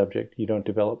into the subject. You don't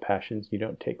develop passions. You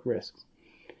don't take risks.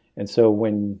 And so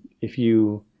if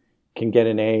you can get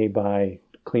an A by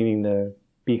cleaning the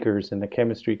beakers in the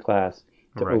chemistry class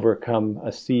to overcome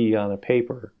a C on a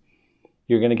paper,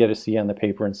 you're going to get a C on the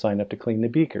paper and sign up to clean the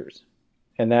beakers.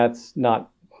 And that's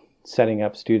not setting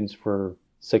up students for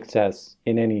success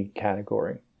in any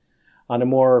category. On a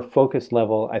more focused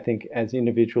level, I think as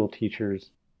individual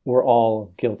teachers, we're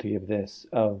all guilty of this,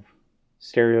 of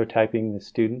stereotyping the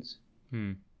students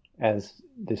as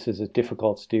this is a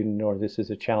difficult student, or this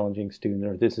is a challenging student,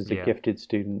 or this is a gifted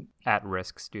student.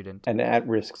 At-risk student. An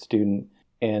at-risk student,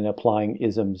 and applying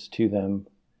isms to them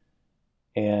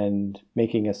and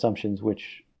making assumptions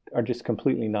which are just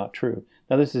completely not true.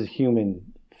 Now, this is a human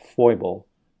foible.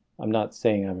 I'm not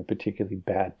saying I'm a particularly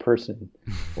bad person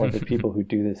or that people who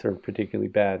do this are particularly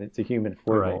bad. It's a human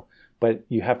foible. But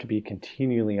you have to be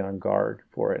continually on guard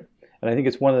for it. And I think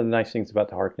it's one of the nice things about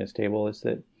the Harkness table is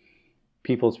that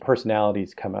people's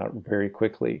personalities come out very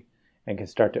quickly and can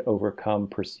start to overcome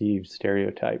perceived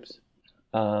stereotypes.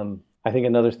 I think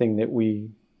another thing that we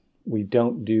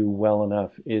don't do well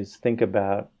enough is think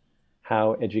about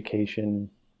how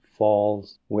education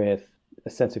falls with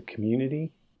a sense of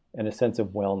community and a sense of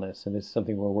wellness. And this is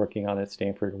something we're working on at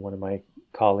Stanford. And one of my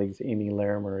colleagues, Amy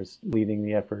Larimer, is leading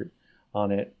the effort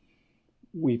on it.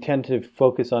 We tend to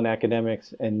focus on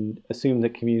academics and assume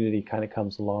that community kind of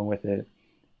comes along with it,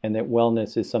 and that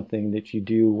wellness is something that you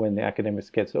do when the academics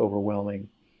gets overwhelming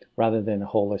rather than a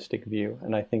holistic view.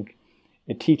 And I think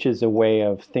it teaches a way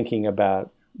of thinking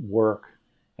about work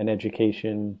and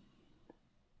education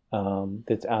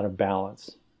that's out of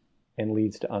balance and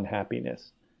leads to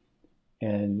unhappiness.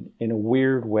 And in a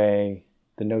weird way,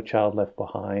 the No Child Left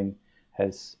Behind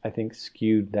has, I think,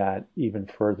 skewed that even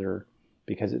further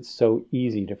because it's so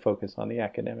easy to focus on the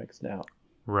academics now.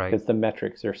 Right. Because the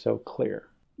metrics are so clear,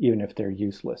 even if they're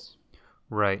useless.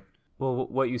 Right. Well,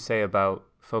 what you say about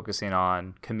focusing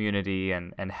on community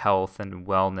and health and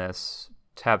wellness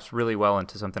taps really well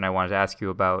into something I wanted to ask you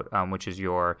about, which is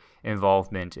your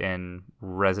involvement in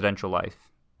residential life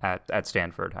at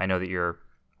Stanford. I know that you're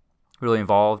really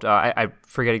involved. I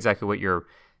forget exactly what your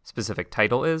specific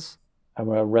title is. I'm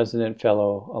a resident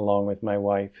fellow along with my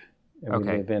wife. And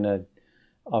we live in a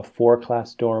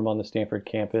 4-class dorm on the Stanford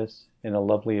campus in a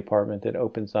lovely apartment that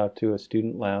opens out to a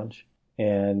student lounge.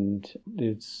 And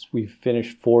we've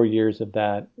finished 4 years of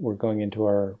that. We're going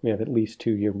into we have at least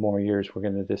 2 more years. We're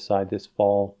going to decide this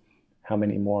fall how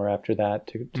many more after that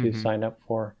to sign up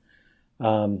for.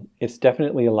 It's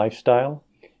definitely a lifestyle.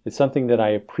 It's something that I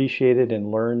appreciated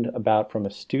and learned about from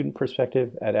a student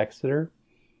perspective at Exeter,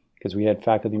 because we had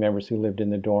faculty members who lived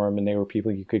in the dorm, and they were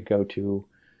people you could go to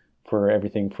for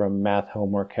everything from math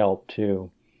homework help to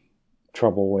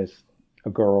trouble with a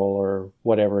girl or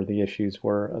whatever the issues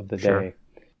were of the day.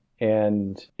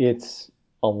 And it's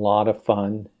a lot of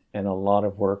fun and a lot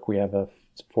of work. We have a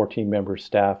 14-member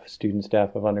staff, student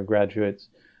staff of undergraduates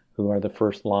who are the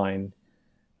first line.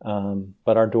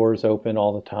 But our doors open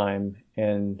all the time.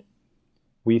 And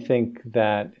we think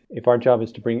that if our job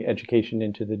is to bring education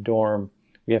into the dorm,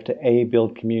 we have to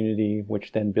build community,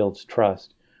 which then builds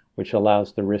trust, which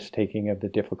allows the risk-taking of the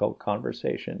difficult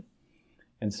conversation.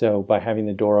 And so by having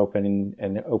the door open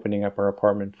and opening up our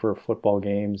apartment for football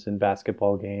games and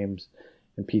basketball games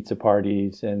and pizza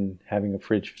parties and having a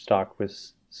fridge stocked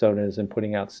with sodas and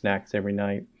putting out snacks every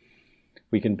night,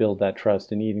 we can build that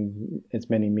trust and eating as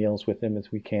many meals with them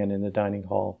as we can in the dining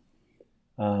hall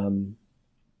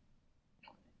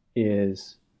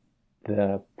is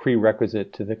the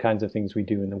prerequisite to the kinds of things we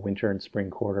do in the winter and spring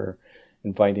quarter.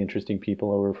 Invite interesting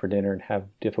people over for dinner and have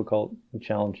difficult and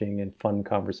challenging and fun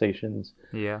conversations.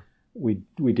 Yeah. We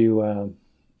do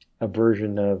a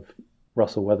version of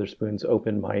Russell Weatherspoon's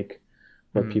open mic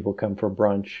where people come for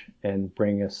brunch and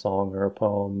bring a song or a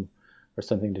poem or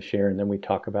something to share, and then we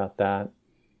talk about that.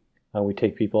 We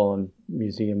take people on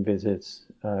museum visits,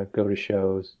 go to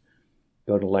shows,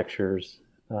 go to lectures,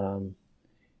 and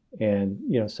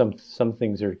some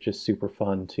things are just super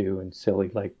fun too and silly,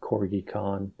 like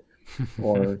CorgiCon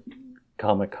or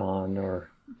Comic-Con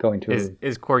or going to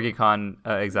is CorgiCon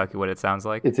exactly what it sounds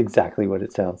like? It's exactly what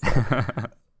it sounds like.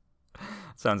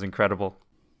 Sounds incredible.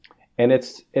 And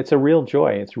it's a real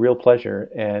joy. It's a real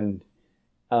pleasure. And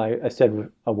I said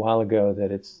a while ago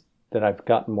that I've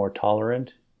gotten more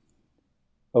tolerant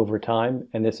over time,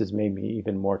 and this has made me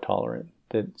even more tolerant.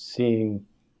 That seeing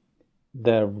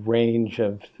the range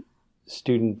of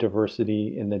student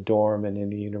diversity in the dorm and in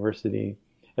the university,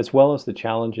 as well as the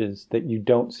challenges that you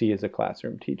don't see as a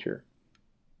classroom teacher,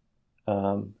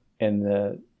 and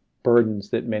the burdens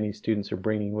that many students are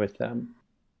bringing with them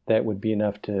that would be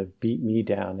enough to beat me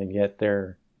down, and yet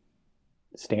they're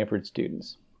Stanford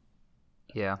students.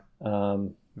 Yeah.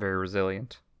 Very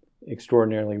resilient.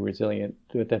 Extraordinarily resilient.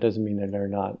 But that doesn't mean that they're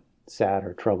not sad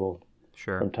or troubled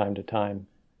from time to time.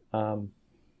 But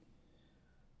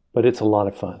it's a lot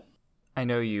of fun. I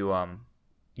know you and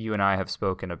I have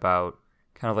spoken about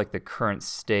kind of like the current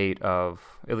state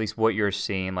of at least what you're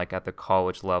seeing like at the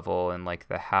college level and like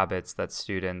the habits that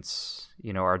students,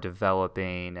 are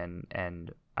developing,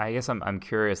 and I guess I'm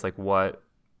curious like what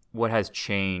has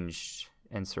changed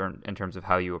in terms of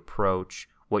how you approach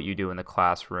what you do in the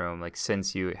classroom, like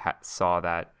since you saw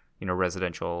that,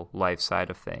 residential life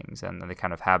side of things and the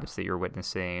kind of habits that you're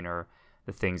witnessing or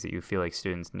the things that you feel like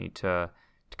students need to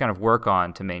kind of work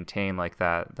on to maintain like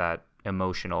that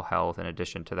emotional health in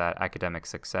addition to that academic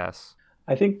success.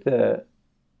 I think the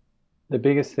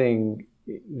biggest thing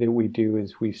that we do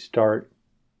is we start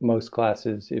most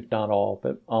classes, if not all,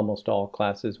 but almost all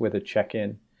classes, with a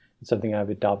check-in. It's something I've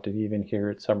adopted even here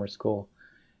at summer school.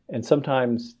 And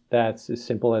sometimes that's as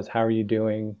simple as, how are you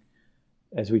doing?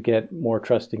 As we get more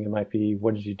trusting, it might be,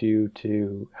 what did you do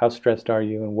to, how stressed are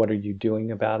you and what are you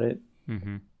doing about it?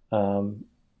 Mm-hmm.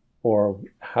 Or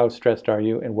how stressed are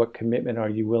you and what commitment are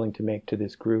you willing to make to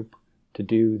this group to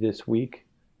do this week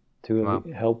to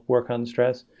help work on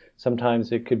stress?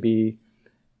 Sometimes it could be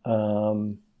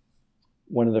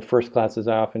one of the first classes.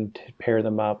 I often pair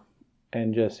them up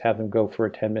and just have them go for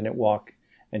a 10-minute walk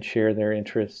and share their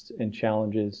interests and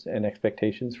challenges and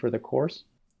expectations for the course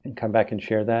and come back and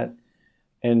share that.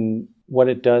 And what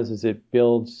it does is it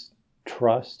builds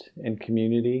trust and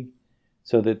community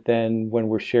so that then when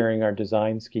we're sharing our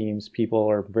design schemes, people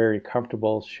are very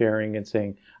comfortable sharing and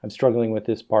saying, I'm struggling with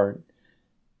this part.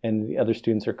 And the other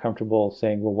students are comfortable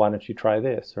saying, well, why don't you try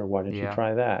this? Or why don't you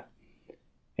try that?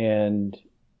 And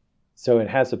so it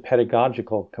has a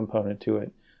pedagogical component to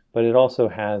it, but it also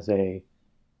has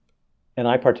and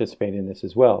I participate in this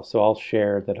as well. So I'll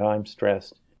share that I'm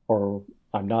stressed or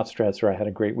I'm not stressed or I had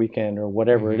a great weekend or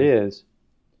whatever it is.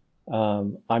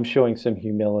 I'm showing some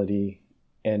humility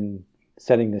and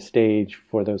setting the stage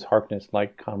for those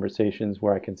Harkness-like conversations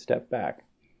where I can step back,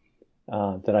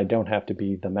 that I don't have to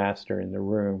be the master in the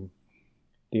room,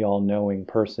 the all-knowing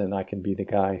person. I can be the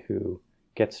guy who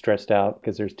gets stressed out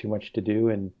because there's too much to do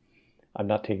and I'm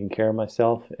not taking care of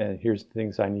myself, and here's the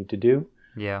things I need to do.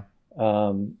 Yeah.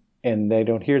 And they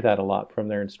don't hear that a lot from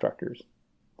their instructors.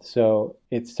 So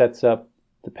it sets up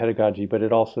the pedagogy, but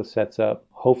it also sets up,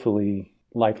 hopefully,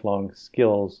 lifelong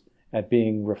skills at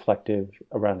being reflective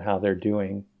around how they're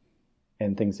doing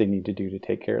and things they need to do to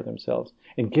take care of themselves,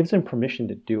 and gives them permission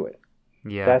to do it.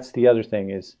 Yeah. That's the other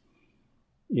thing is,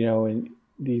 and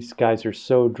these guys are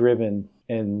so driven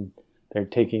and they're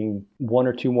taking one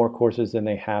or two more courses than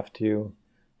they have to.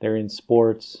 They're in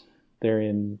sports, they're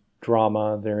in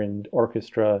drama, they're in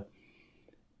orchestra,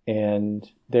 and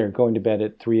they're going to bed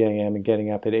at 3 a.m. and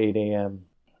getting up at 8 a.m.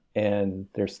 and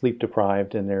they're sleep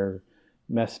deprived and they're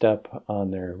messed up on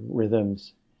their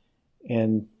rhythms.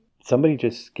 And somebody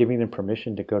just giving them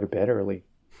permission to go to bed early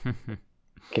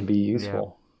can be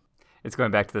useful. Yeah. It's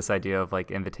going back to this idea of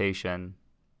like invitation.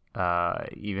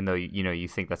 Even though you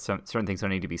think that certain things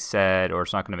don't need to be said or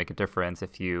it's not going to make a difference,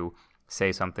 if you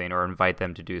say something or invite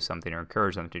them to do something or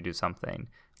encourage them to do something.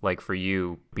 Like for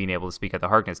you, being able to speak at the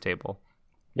Harkness table.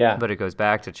 Yeah. But it goes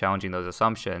back to challenging those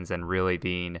assumptions and really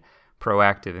being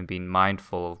proactive and being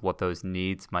mindful of what those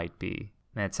needs might be.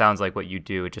 And it sounds like what you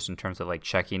do, just in terms of like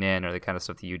checking in or the kind of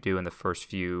stuff that you do in the first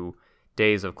few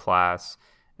days of class,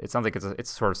 it sounds like it's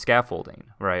sort of scaffolding,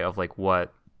 right? Of like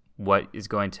what is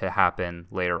going to happen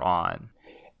later on.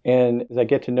 And as I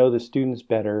get to know the students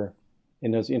better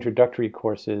in those introductory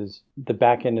courses, the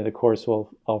back end of the course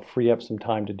I'll free up some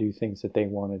time to do things that they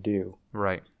want to do.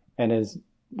 Right. And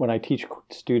when I teach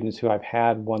students who I've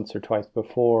had once or twice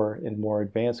before in more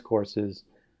advanced courses,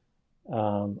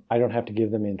 I don't have to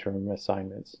give them interim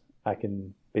assignments. I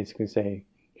can basically say,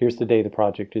 here's the day the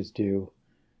project is due.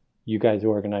 You guys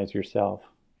organize yourself.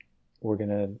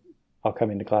 I'll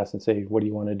come into class and say, what do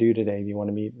you want to do today? Do you want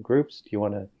to meet in groups? Do you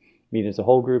want to meet as a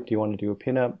whole group? Do you want to do a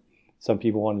pinup? Some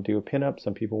people want to do a pinup.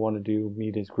 Some people want to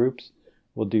meet as groups.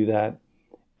 We'll do that.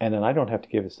 And then I don't have to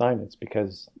give assignments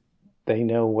because they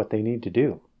know what they need to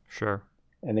do. Sure.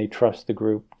 And they trust the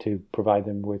group to provide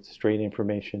them with straight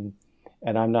information.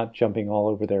 And I'm not jumping all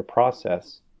over their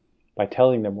process by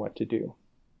telling them what to do.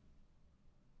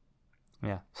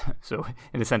 Yeah. So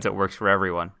in a sense, it works for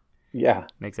everyone. Yeah.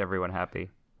 Makes everyone happy.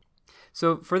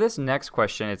 So for this next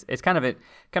question, it's kind of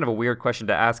a weird question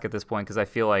to ask at this point, because I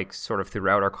feel like sort of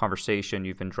throughout our conversation,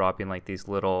 you've been dropping like these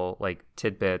little like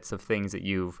tidbits of things that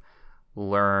you've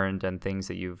learned and things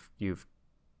that you've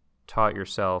taught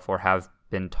yourself or have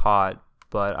been taught.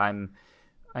 But I'm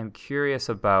curious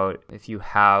about if you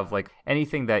have like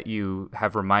anything that you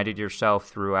have reminded yourself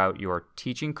throughout your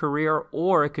teaching career,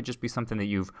 or it could just be something that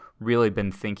you've really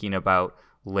been thinking about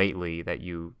lately that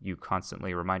you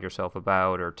constantly remind yourself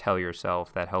about or tell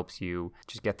yourself that helps you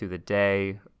just get through the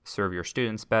day, serve your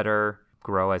students better,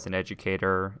 grow as an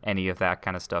educator. Any of that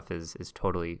kind of stuff is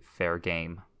totally fair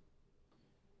game.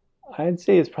 I'd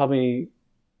say it's probably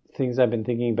things I've been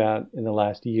thinking about in the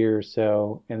last year or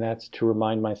so, and that's to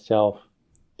remind myself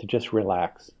to just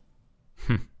relax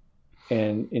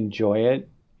and enjoy it.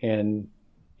 And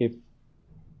if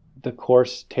the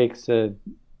course takes a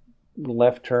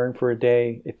left turn for a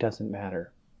day, it doesn't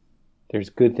matter. There's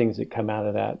good things that come out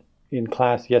of that. In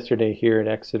class yesterday here at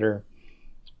Exeter,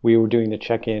 we were doing the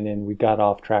check-in and we got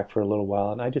off track for a little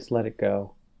while, and I just let it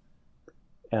go.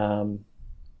 And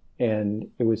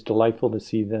it was delightful to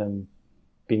see them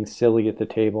being silly at the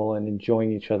table and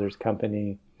enjoying each other's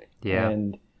company. Yeah.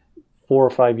 And 4 or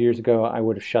 5 years ago, I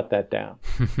would have shut that down,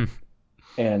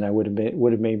 and I would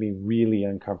have made me really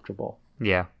uncomfortable.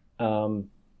 Yeah.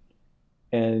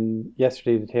 And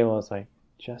yesterday at the table, I was like,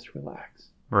 just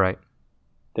relax. Right.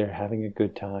 They're having a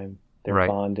good time. They're right.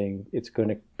 bonding. It's going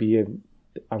to be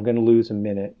I'm going to lose a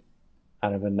minute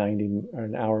out of an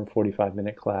hour and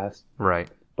 45-minute class. Right.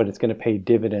 But it's going to pay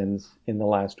dividends in the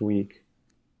last week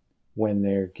when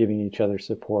they're giving each other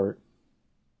support.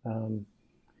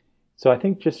 So I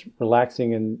think just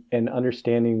relaxing and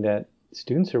understanding that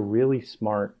students are really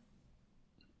smart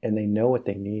and they know what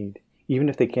they need, even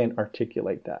if they can't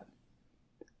articulate that.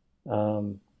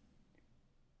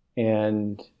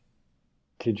 And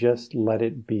to just let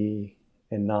it be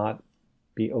and not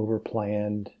be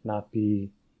over-planned, not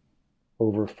be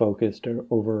over-focused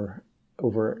or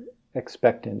over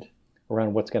expectant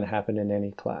around what's going to happen in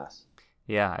any class.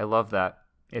 Yeah, I love that.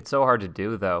 It's so hard to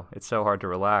do, though. It's so hard to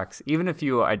relax. Even if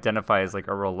you identify as like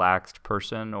a relaxed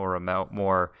person or a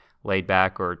more laid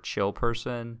back or chill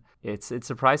person, it's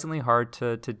surprisingly hard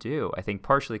to do. I think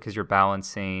partially because you're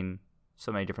balancing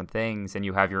so many different things and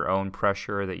you have your own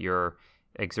pressure that you're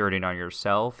exerting on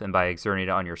yourself, and by exerting it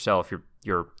on yourself,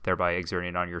 you're thereby exerting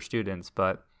it on your students.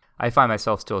 But I find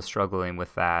myself still struggling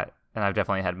with that, and I've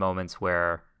definitely had moments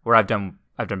where I've done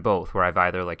both, where I've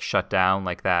either like shut down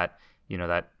like that,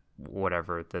 that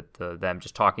whatever, them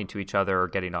just talking to each other or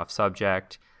getting off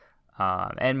subject,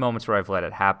 and moments where I've let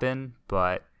it happen.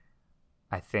 But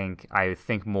I think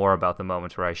more about the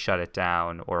moments where I shut it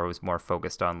down or was more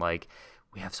focused on like,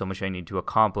 we have so much I need to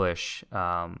accomplish.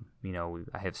 I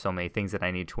have so many things that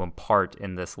I need to impart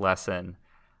in this lesson.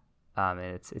 And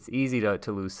it's easy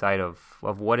to lose sight of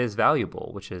what is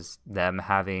valuable, which is them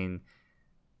having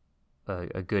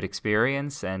a good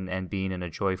experience and being in a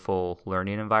joyful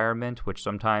learning environment, which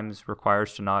sometimes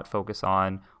requires to not focus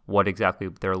on what exactly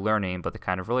they're learning, but the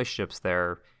kind of relationships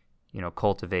they're,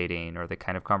 cultivating or the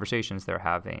kind of conversations they're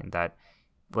having that,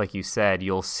 like you said,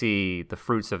 you'll see the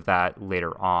fruits of that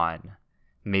later on,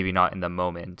 maybe not in the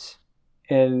moment.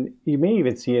 And you may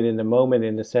even see it in the moment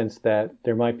in the sense that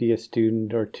there might be a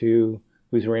student or two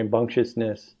whose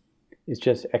rambunctiousness is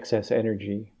just excess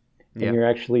energy. And you're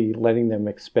actually letting them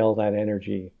expel that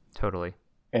energy. Totally.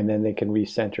 and then they can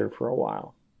recenter for a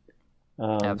while.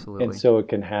 Absolutely. And so it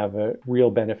can have a real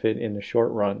benefit in the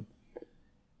short run.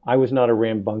 I was not a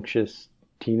rambunctious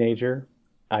teenager.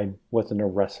 I wasn't a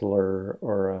wrestler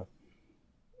or a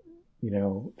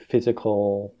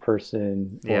physical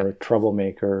person or a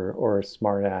troublemaker or a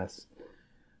smartass.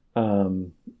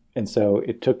 And so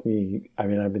it took me,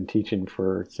 I've been teaching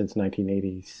since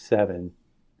 1987,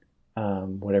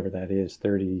 whatever that is,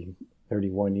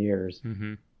 31 years.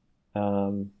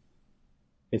 Mm-hmm.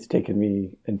 It's taken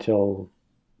me until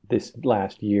this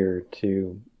last year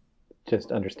to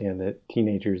just understand that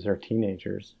teenagers are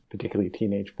teenagers, particularly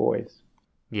teenage boys.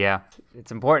 Yeah,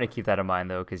 it's important to keep that in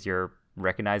mind, though, because you're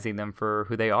recognizing them for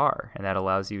who they are, and that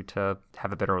allows you to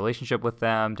have a better relationship with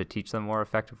them, to teach them more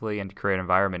effectively, and to create an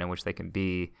environment in which they can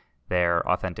be their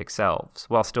authentic selves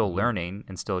while still learning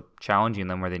and still challenging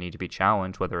them where they need to be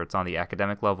challenged, whether it's on the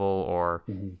academic level or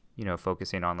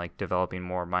focusing on like developing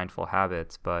more mindful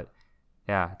habits. But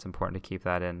yeah, it's important to keep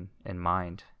that in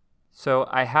mind. So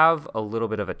I have a little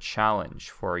bit of a challenge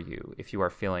for you if you are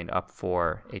feeling up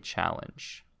for a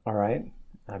challenge. All right,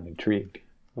 I'm intrigued.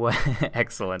 Well,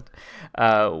 excellent.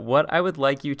 What I would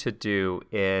like you to do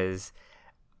is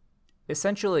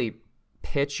essentially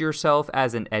pitch yourself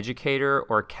as an educator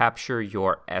or capture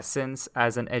your essence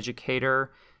as an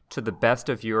educator to the best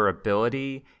of your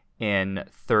ability in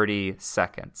 30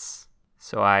 seconds.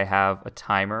 So I have a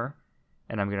timer,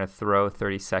 and I'm going to throw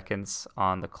 30 seconds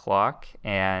on the clock,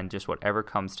 and just whatever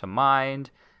comes to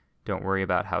mind. Don't worry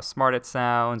about how smart it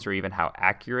sounds or even how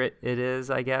accurate it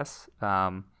is, I guess.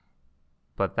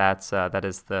 But that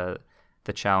is the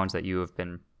challenge that you have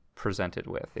been presented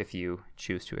with if you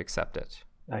choose to accept it.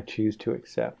 I choose to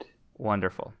accept.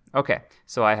 Wonderful. Okay,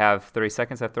 so I have 30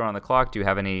 seconds I've thrown on the clock. Do you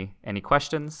have any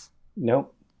questions?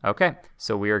 Nope. Okay,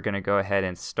 so we are going to go ahead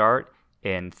and start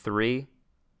in 3,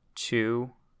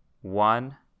 2,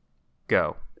 1,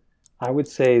 go. I would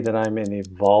say that I'm an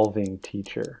evolving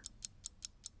teacher,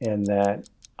 and that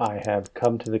I have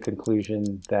come to the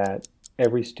conclusion that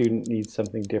every student needs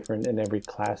something different and every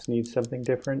class needs something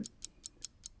different,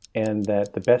 and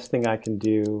that the best thing I can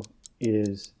do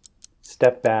is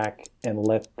step back and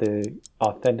let the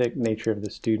authentic nature of the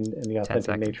student and the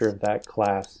authentic nature of that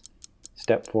class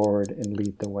step forward and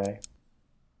lead the way.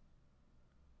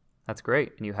 That's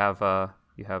great. And you have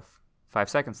 5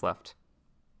 seconds left,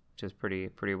 which is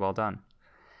pretty well done.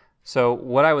 So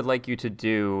what I would like you to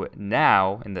do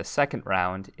now in the second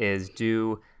round is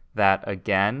do that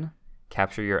again.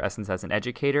 Capture your essence as an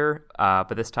educator,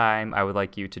 but this time I would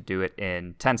like you to do it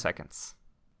in 10 seconds.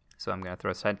 So I'm going to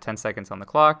throw 10 seconds on the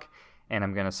clock, and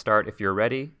I'm going to start, if you're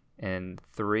ready, in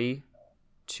 3,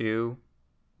 2,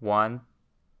 1,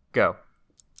 go.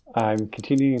 I'm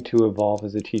continuing to evolve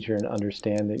as a teacher and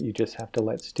understand that you just have to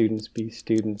let students be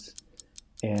students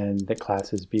and that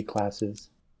classes be classes.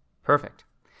 Perfect.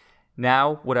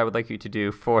 Now, what I would like you to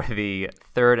do for the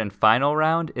third and final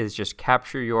round is just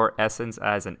capture your essence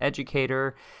as an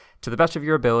educator to the best of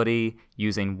your ability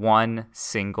using one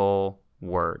single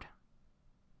word.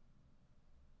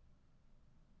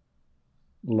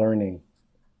 Learning.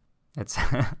 It's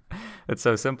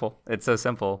so simple. It's so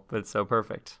simple, but it's so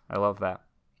perfect. I love that.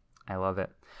 I love it.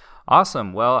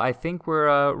 Awesome. Well, I think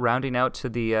we're rounding out to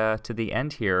the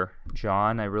end here,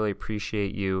 John. I really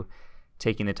appreciate you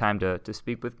taking the time to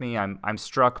speak with me. I'm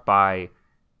struck by,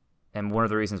 and one of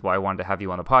the reasons why I wanted to have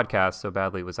you on the podcast so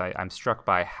badly was I'm struck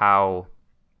by how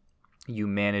you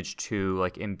managed to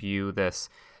like imbue this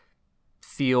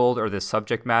field or this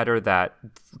subject matter that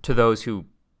to those who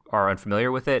are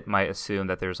unfamiliar with it might assume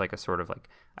that there's like a sort of like,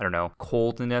 I don't know,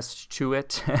 coldness to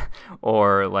it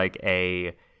or like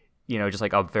a, just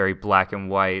like a very black and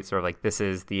white sort of like, this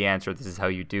is the answer, this is how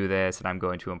you do this, and I'm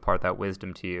going to impart that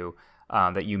wisdom to you.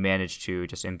 That you managed to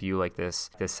just imbue like this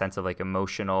sense of like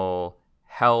emotional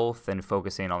health and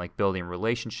focusing on like building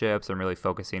relationships and really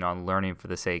focusing on learning for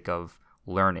the sake of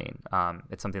learning.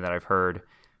 It's something that I've heard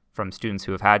from students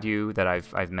who have had you that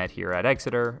I've met here at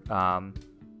Exeter,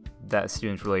 that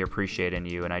students really appreciate in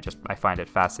you, and I find it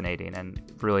fascinating and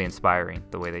really inspiring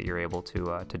the way that you're able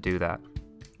to do that.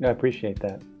 I appreciate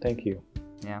that. Thank you.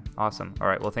 Yeah, awesome. All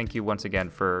right, well, thank you once again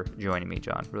for joining me,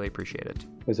 John. Really appreciate it.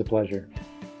 It was a pleasure.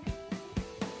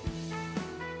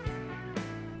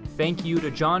 Thank you to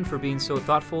John for being so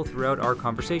thoughtful throughout our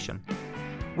conversation.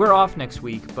 We're off next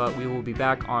week, but we will be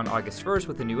back on August 1st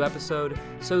with a new episode,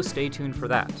 so stay tuned for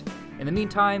that. In the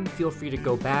meantime, feel free to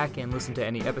go back and listen to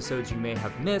any episodes you may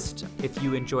have missed. If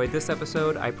you enjoyed this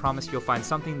episode, I promise you'll find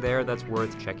something there that's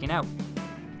worth checking out.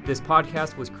 This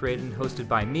podcast was created and hosted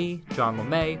by me, John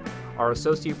LeMay. Our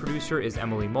associate producer is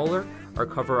Emily Moeller, our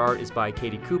cover art is by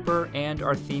Katie Cooper, and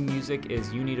our theme music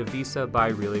is You Need a Visa by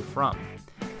Relay From.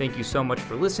 Thank you so much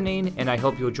for listening, and I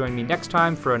hope you'll join me next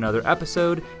time for another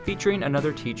episode featuring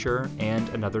another teacher and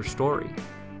another story.